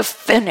the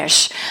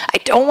finish. I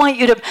don't want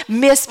you to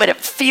miss what it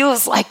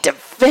feels like to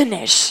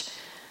finish.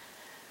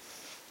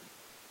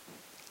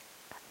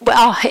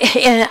 Well,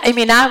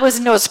 I was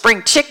no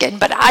spring chicken,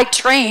 but I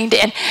trained,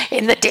 and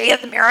the day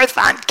of the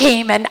marathon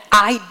came, and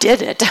I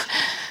did it.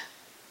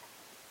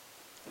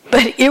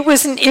 But it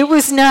was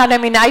not,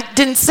 I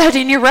didn't set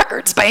any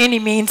records by any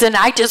means, and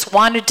I just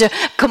wanted to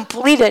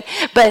complete it.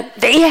 But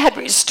they had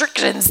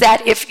restrictions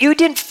that if you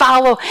didn't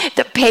follow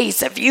the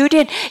pace, if you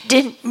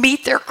didn't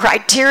meet their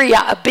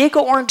criteria, a big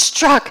orange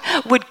truck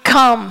would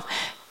come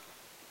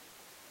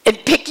and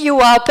pick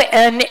you up,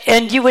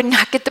 and you would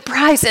not get the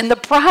prize. And the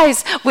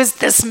prize was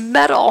this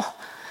medal,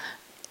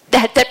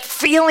 that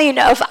feeling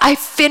of, I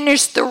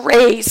finished the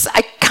race,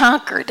 I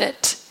conquered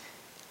it.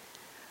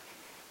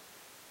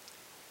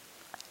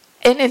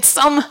 And in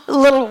some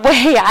little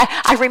way,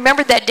 I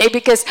remember that day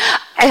because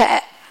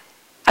I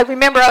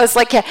remember I was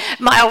like at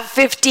mile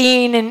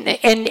 15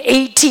 and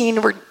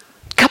 18 were a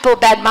couple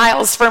of bad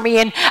miles for me.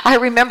 And I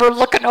remember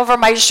looking over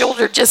my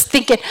shoulder just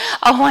thinking,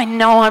 oh, I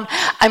know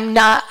I'm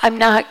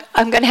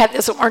going to have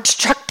this orange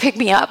truck pick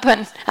me up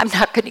and I'm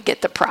not going to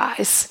get the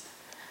prize.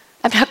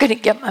 I'm not going to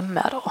get my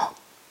medal.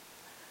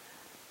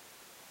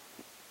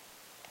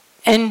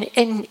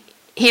 And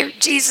here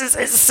Jesus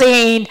is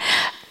saying,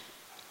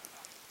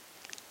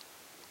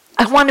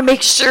 I want to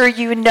make sure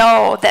you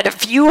know that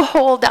if you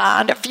hold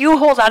on,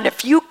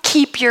 if you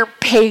keep your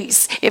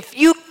pace, if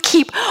you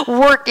keep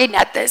working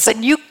at this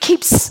and you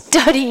keep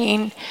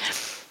studying,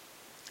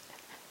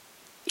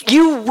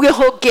 you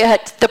will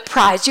get the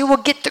prize. You will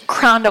get the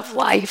crown of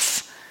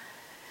life.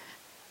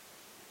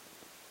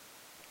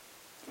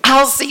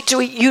 I'll see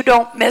to it you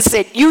don't miss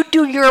it. You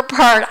do your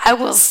part, I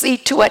will see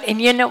to it. And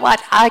you know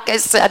what? Like I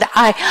said,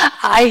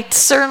 I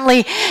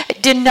certainly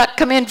did not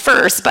come in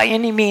first by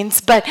any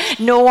means, but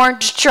no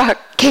orange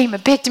truck came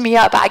and picked me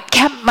up. I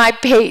kept my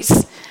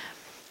pace.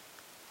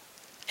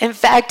 In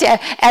fact,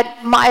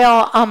 at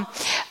mile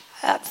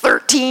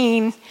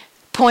 13.1,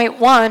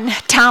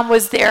 Tom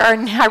was there,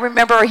 and I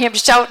remember him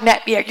shouting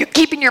at me, are you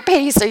keeping your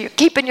pace? Are you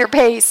keeping your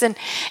pace? And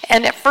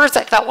at first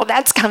I thought, well,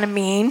 that's kind of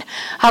mean.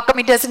 How come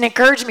he doesn't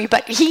encourage me?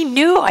 But he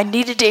knew I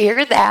needed to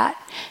hear that.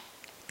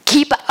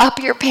 Keep up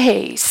your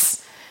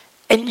pace,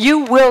 and you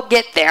will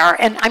get there.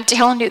 And I'm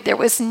telling you, there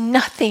was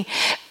nothing.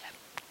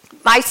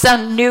 My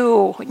son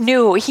knew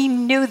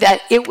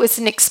that it was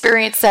an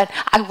experience that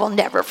I will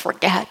never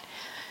forget.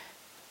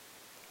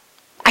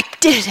 I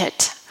did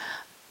it.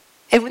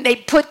 And when they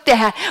put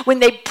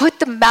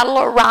the medal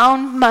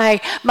around my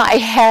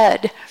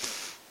head,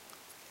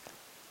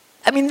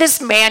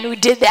 this man who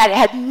did that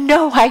had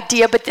no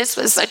idea, but this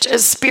was such a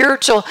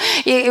spiritual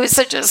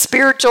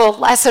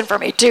lesson for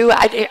me too.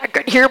 I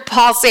could hear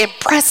Paul saying,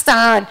 press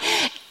on,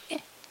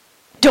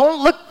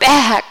 don't look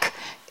back,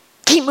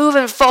 keep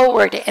moving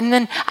forward. And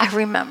then I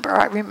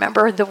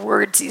remember the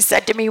words he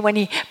said to me when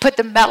he put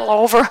the medal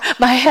over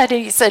my head,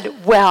 and he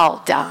said,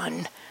 well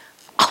done.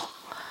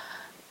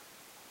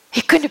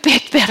 He couldn't have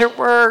picked better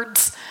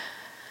words.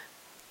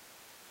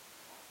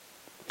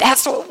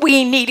 That's what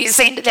we need. He's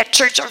saying to that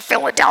church of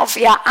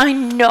Philadelphia, I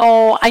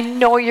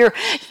know you're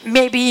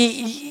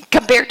maybe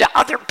compared to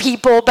other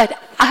people,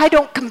 but I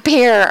don't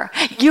compare.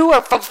 You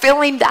are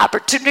fulfilling the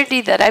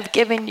opportunity that I've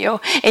given you,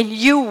 and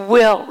you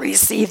will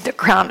receive the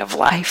crown of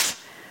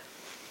life.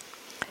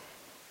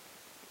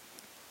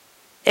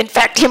 In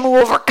fact, him who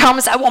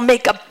overcomes, I will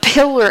make a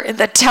pillar in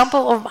the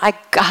temple of my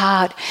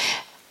God.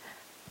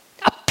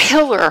 A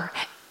pillar.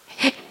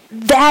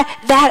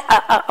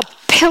 A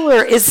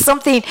pillar is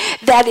something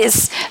that it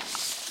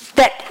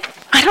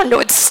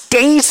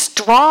stays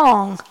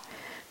strong.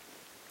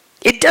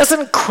 It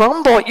doesn't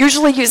crumble.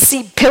 Usually you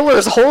see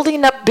pillars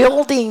holding up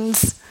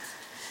buildings.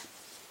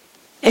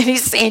 And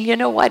he's saying, you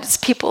know what? It's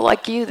people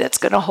like you that's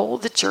going to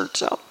hold the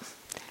church up.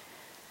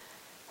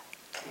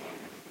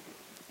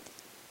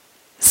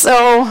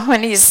 So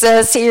when he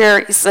says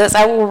here,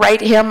 I will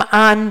write him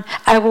on,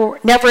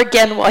 never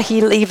again will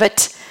he leave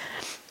it.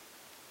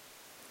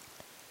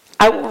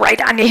 I will write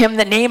unto him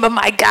the name of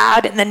my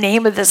God and the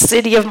name of the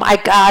city of my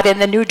God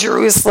and the new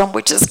Jerusalem,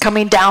 which is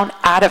coming down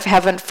out of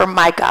heaven from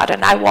my God.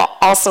 And I will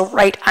also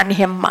write on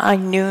him my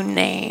new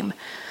name.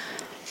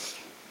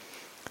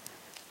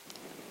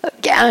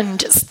 Again,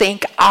 just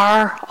think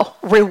our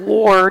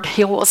reward.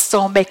 He will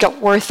so make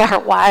it worth our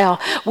while.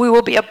 We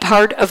will be a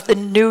part of the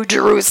new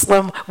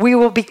Jerusalem. We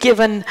will be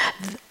given,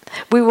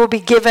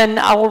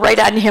 I will write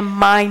on him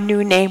my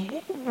new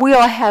name.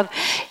 We'll have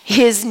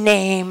his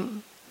name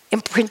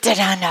imprinted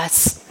on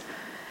us.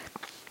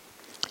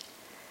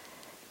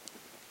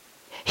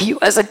 He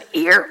was an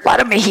ear. Let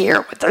him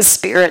hear what the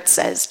Spirit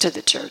says to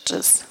the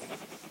churches.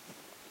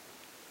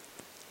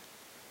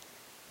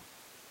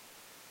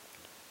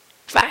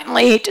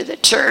 Finally, to the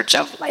church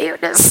of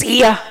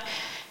Laodicea,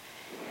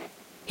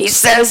 he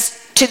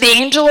says, to the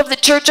angel of the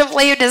church of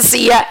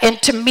Laodicea,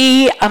 and to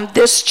me,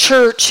 this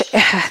church,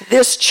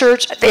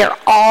 they're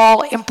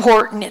all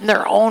important in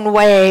their own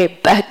way,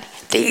 but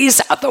these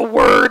are the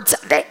words,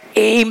 the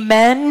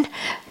Amen,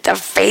 the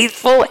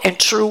faithful and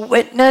true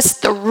witness,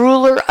 the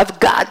ruler of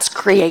God's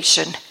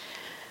creation.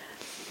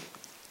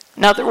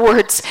 In other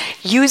words,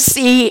 you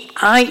see,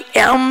 I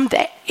am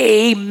the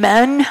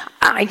Amen.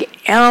 I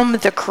am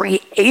the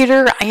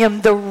creator. I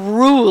am the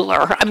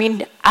ruler. I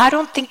mean, I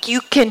don't think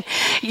you can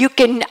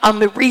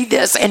read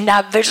this and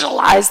not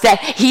visualize that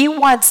he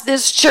wants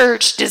this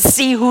church to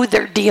see who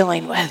they're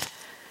dealing with.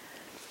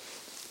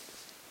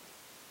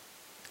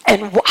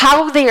 And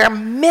how they are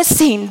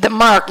missing the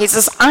mark. He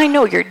says, I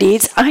know your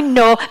deeds. I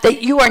know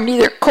that you are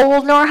neither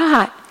cold nor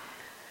hot.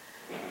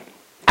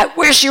 I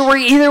wish you were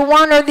either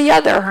one or the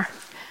other.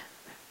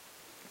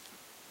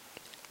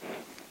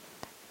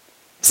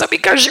 So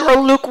because you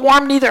are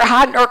lukewarm, neither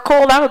hot nor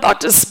cold, I'm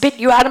about to spit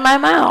you out of my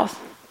mouth.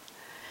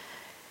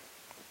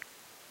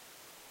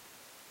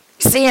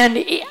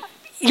 Saying,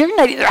 you're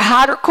not either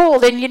hot or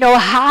cold. And you know,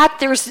 hot,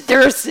 there's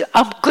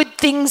good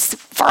things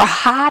for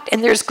hot,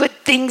 and there's good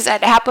things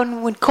that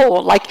happen when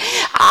cold. Like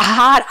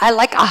I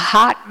like a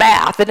hot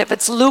bath. And if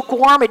it's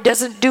lukewarm, it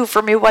doesn't do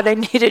for me what I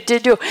need it to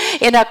do.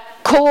 In a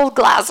cold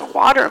glass of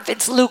water, if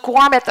it's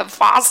lukewarm at the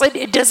faucet,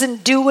 it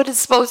doesn't do what it's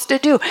supposed to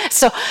do.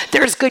 So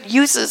there's good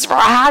uses for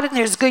hot, and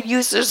there's good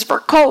uses for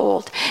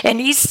cold. And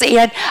he's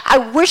saying, I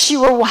wish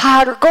you were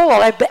hot or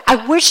cold.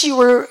 I wish you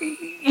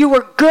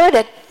were good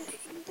at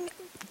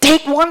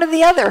take one or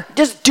the other.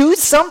 Just do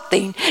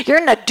something.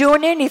 You're not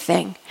doing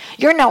anything.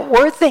 You're not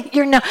worth it.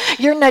 You're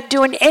not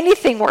doing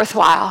anything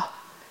worthwhile.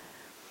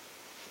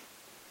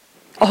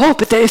 Oh,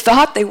 but they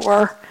thought they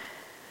were.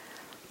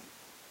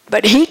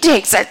 But he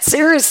takes that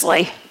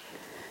seriously.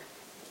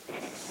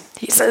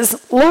 He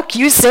says, look,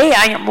 you say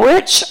I am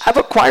rich. I've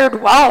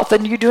acquired wealth,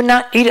 and you do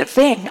not need a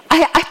thing.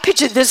 I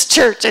picture this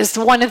church as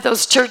one of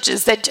those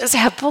churches that just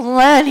have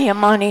plenty of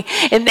money,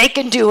 and they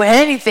can do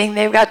anything.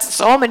 They've got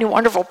so many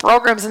wonderful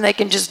programs, and they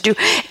can just do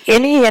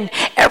any and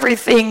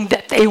everything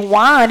that they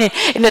want,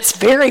 and it's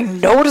very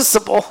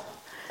noticeable.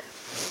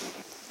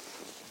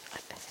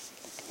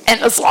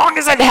 And as long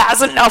as it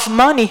has enough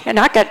money, and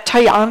I got to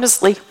tell you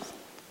honestly,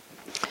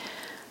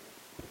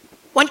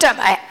 one time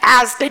I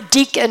asked a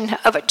deacon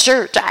of a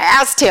church,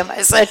 I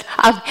said,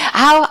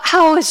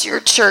 how is your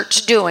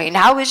church doing?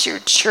 How is your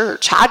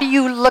church? How do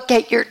you look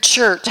at your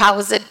church? How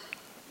is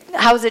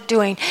it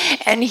doing?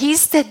 And he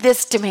said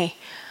this to me,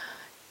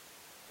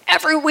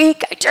 every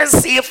week I just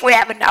see if we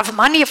have enough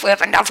money. If we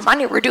have enough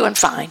money, we're doing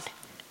fine.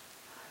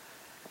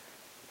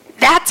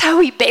 That's how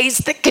he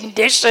based the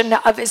condition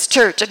of his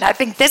church. And I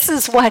think this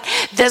is why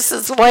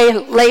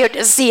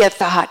Laodicea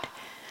thought.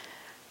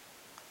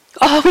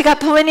 Oh, we got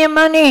plenty of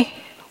money.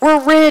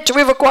 We're rich.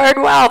 We've acquired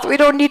wealth. We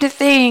don't need a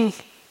thing.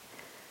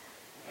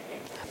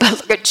 But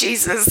look what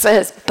Jesus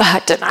says,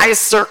 but, and I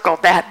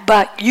circled that,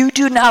 but you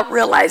do not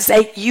realize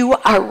that you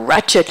are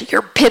wretched.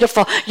 You're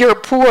pitiful. You're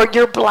poor.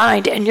 You're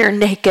blind. And you're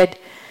naked.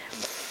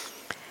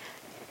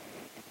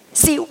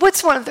 See,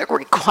 what's one of the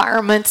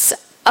requirements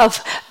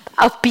of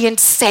being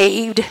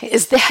saved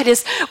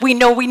is we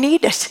know we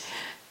need it.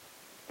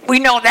 We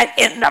know that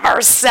in and of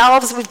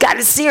ourselves, we've got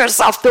to see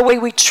ourselves the way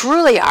we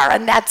truly are,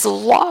 and that's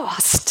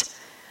lost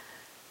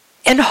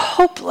and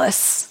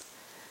hopeless.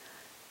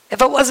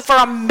 If it wasn't for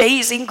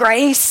Amazing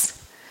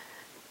Grace,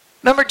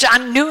 remember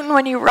John Newton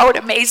when he wrote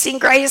Amazing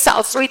Grace,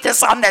 how sweet the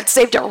sound that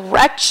saved a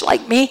wretch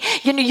like me?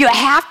 You know, you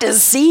have to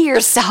see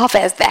yourself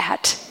as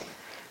that.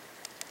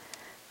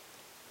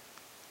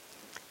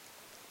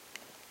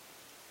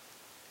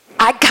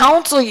 I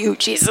counsel you,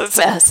 Jesus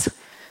says.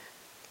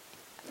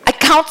 I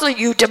counsel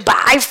you to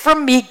buy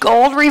from me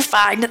gold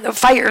refined in the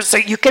fire so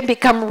you can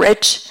become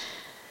rich.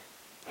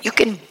 You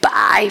can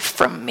buy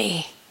from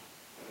me.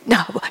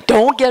 No,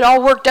 don't get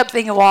all worked up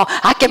thinking, well,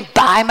 I can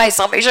buy my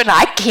salvation.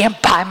 I can't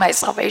buy my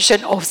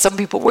salvation. Oh, some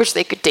people wish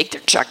they could take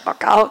their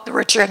checkbook out. The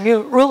rich young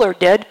ruler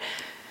did.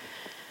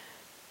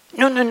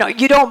 No,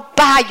 you don't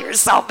buy your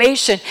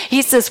salvation.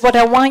 He says, what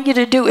I want you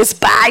to do is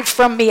buy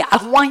from me.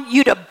 I want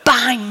you to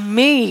buy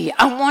me.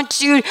 I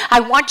want you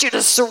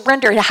to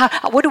surrender.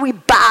 What do we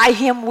buy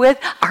him with?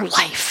 Our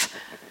life.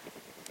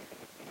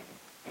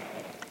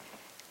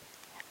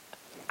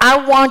 I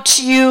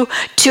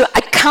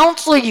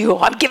counsel you.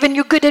 I'm giving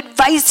you good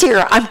advice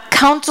here. I'm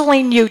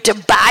counseling you to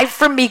buy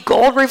from me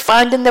gold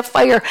refined in the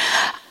fire.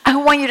 I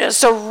want you to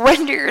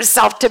surrender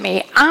yourself to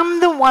me. I'm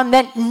the one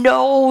that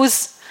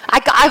knows.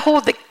 I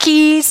hold the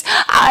keys.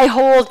 I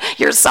hold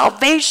your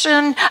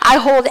salvation. I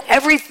hold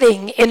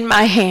everything in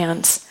my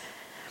hands.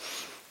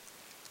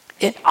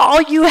 And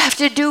all you have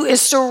to do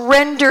is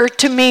surrender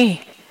to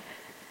me.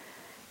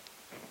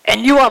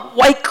 And you want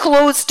white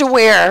clothes to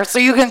wear so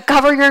you can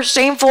cover your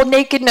shameful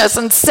nakedness,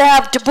 and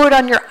salve to put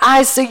on your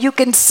eyes so you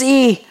can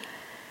see.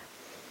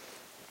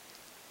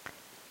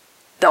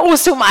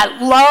 Those whom I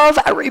love,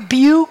 I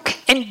rebuke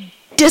and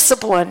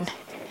discipline.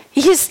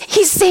 He's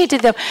saying to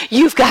them,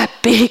 you've got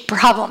big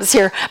problems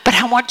here, but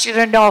I want you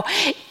to know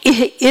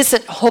it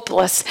isn't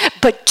hopeless,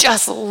 but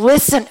just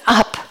listen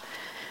up.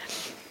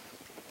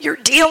 You're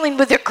dealing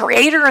with the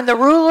creator and the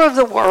ruler of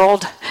the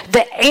world,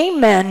 the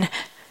Amen,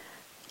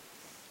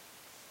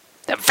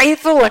 the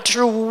faithful and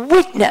true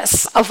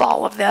witness of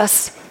all of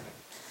this.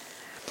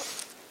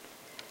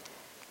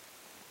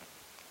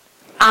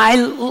 I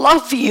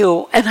love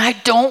you, and I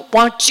don't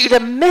want you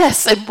to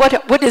miss. And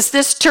what is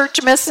this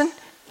church missing?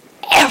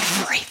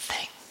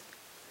 Everything.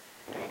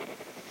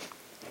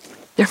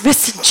 They're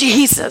missing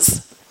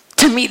Jesus.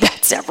 To me,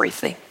 that's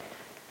everything.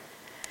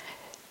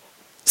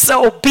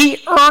 So be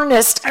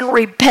earnest and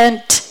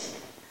repent.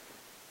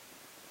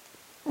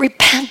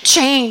 Repent,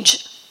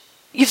 change.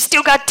 You've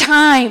still got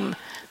time.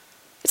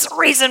 It's a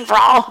reason for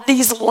all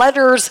these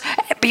letters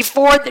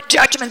before the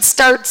judgment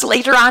starts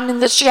later on in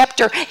this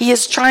chapter. He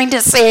is trying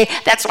to say,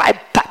 that's why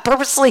I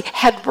purposely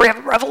had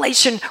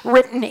Revelation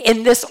written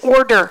in this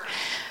order.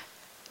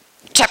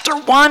 Chapter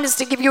 1 is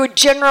to give you a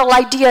general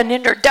idea, an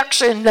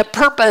introduction, the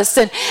purpose,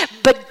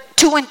 but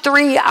 2 and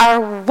 3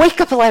 are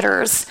wake-up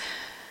letters.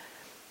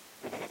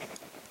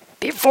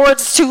 Before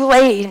it's too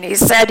late, and he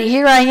said,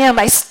 here I am,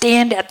 I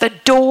stand at the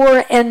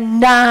door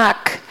and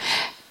knock.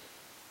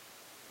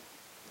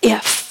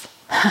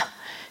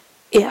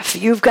 If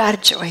you've got a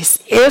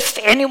choice, if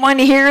anyone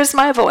hears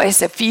my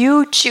voice, if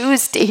you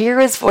choose to hear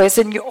his voice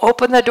and you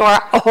open the door,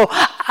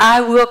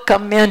 I will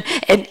come in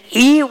and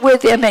eat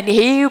with him and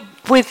he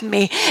with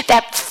me.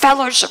 That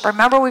fellowship,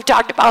 remember we've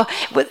talked about,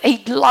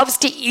 he loves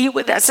to eat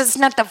with us. It's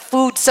not the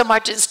food so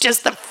much, it's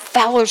just the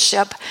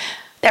fellowship,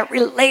 that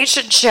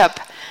relationship.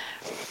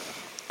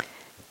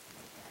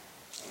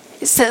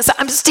 He says,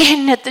 I'm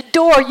standing at the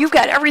door. You've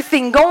got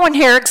everything going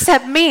here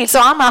except me. So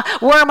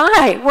where am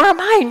I? Where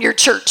am I in your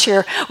church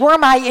here? Where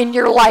am I in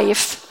your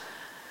life?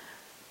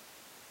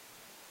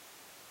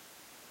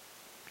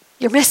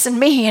 You're missing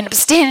me, and I'm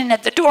standing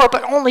at the door,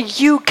 but only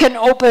you can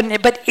open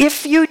it. But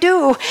if you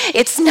do,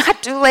 it's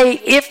not too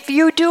late. If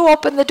you do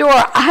open the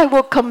door, I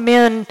will come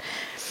in.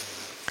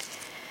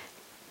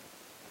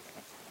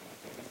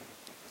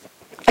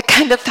 I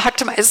kind of thought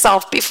to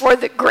myself, before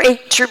the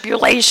great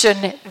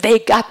tribulation, they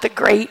got the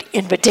great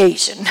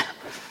invitation.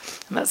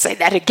 I'm going to say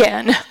that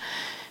again.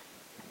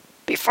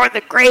 Before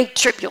the great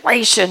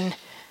tribulation,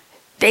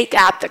 they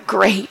got the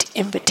great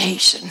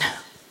invitation.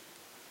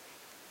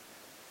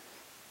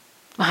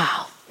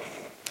 Wow.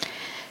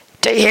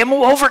 To him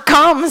who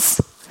overcomes,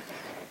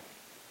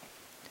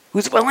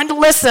 who's willing to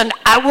listen,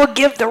 I will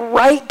give the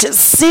right to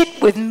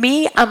sit with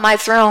me on my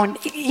throne.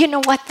 You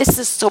know what? This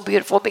is so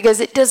beautiful because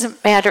it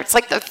doesn't matter. It's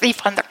like the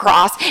thief on the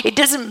cross. It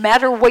doesn't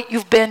matter what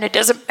you've been. It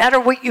doesn't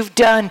matter what you've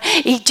done.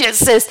 He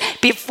just says,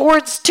 before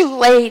it's too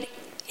late,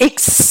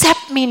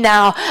 accept me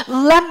now.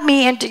 Let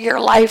me into your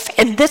life.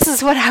 And this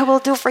is what I will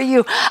do for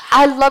you.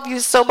 I love you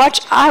so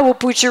much, I will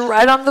put you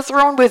right on the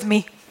throne with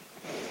me.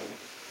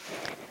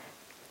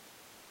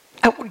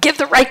 I will give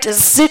the right to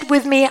sit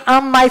with me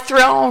on my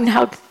throne.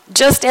 How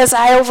just as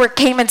I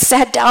overcame and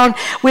sat down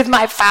with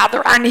my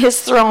Father on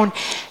his throne.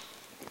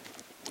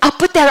 I'll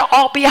put that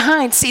all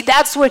behind. See,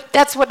 that's what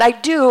I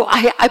do.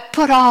 I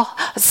put all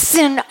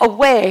sin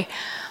away.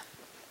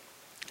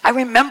 I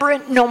remember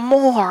it no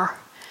more.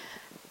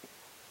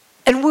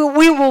 And we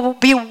will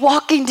be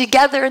walking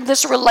together in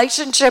this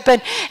relationship,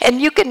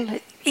 and you can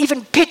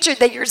even picture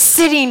that you're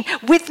sitting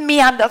with me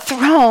on the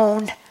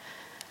throne.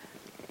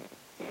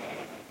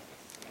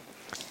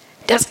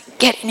 Doesn't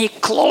get any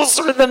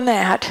closer than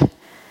that.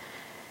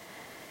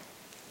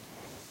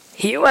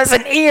 He who has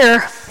an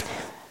ear,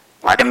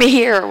 let him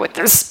hear what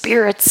the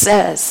Spirit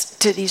says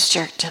to these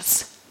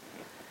churches.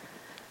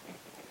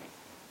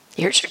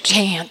 Here's your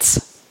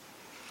chance.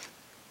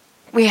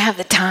 We have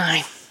the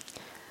time.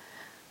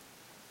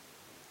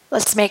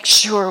 Let's make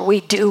sure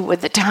we do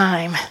with the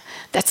time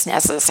that's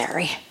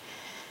necessary.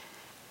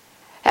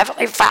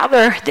 Heavenly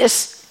Father,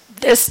 this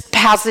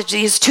passage,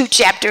 these 2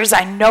 chapters,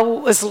 I know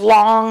it was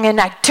long and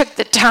I took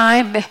the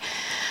time.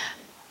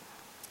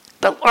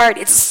 But Lord,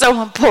 it's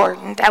so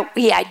important that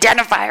we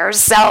identify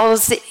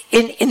ourselves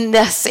in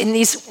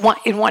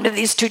one of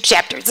these 2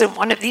 chapters, in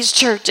one of these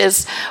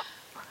churches.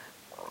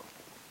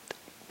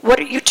 What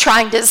are you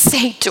trying to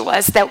say to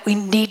us that we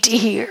need to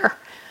hear?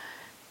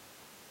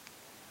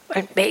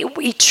 And may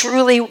we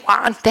truly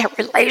want that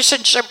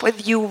relationship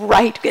with you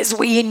right, because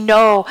we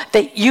know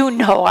that you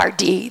know our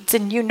deeds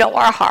and you know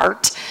our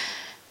heart.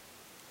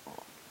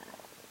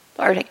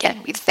 Lord,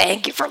 again, we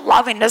thank you for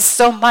loving us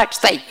so much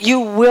that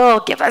you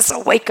will give us a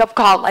wake-up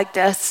call like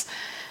this.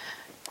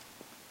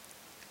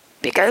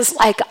 Because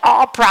like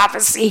all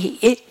prophecy,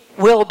 it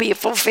will be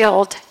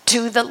fulfilled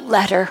to the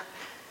letter.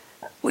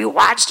 We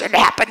watched it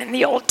happen in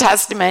the Old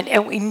Testament,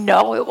 and we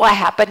know it will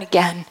happen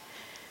again.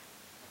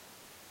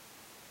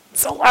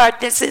 So, Lord,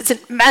 this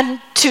isn't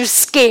meant to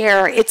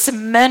scare. It's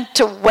meant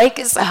to wake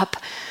us up.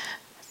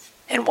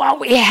 And while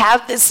we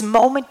have this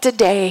moment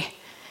today,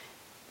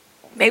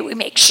 may we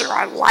make sure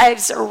our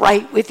lives are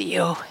right with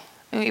you.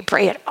 And we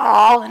pray it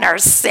all in our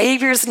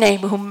Savior's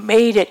name who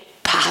made it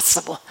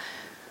possible.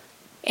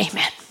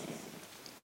 Amen.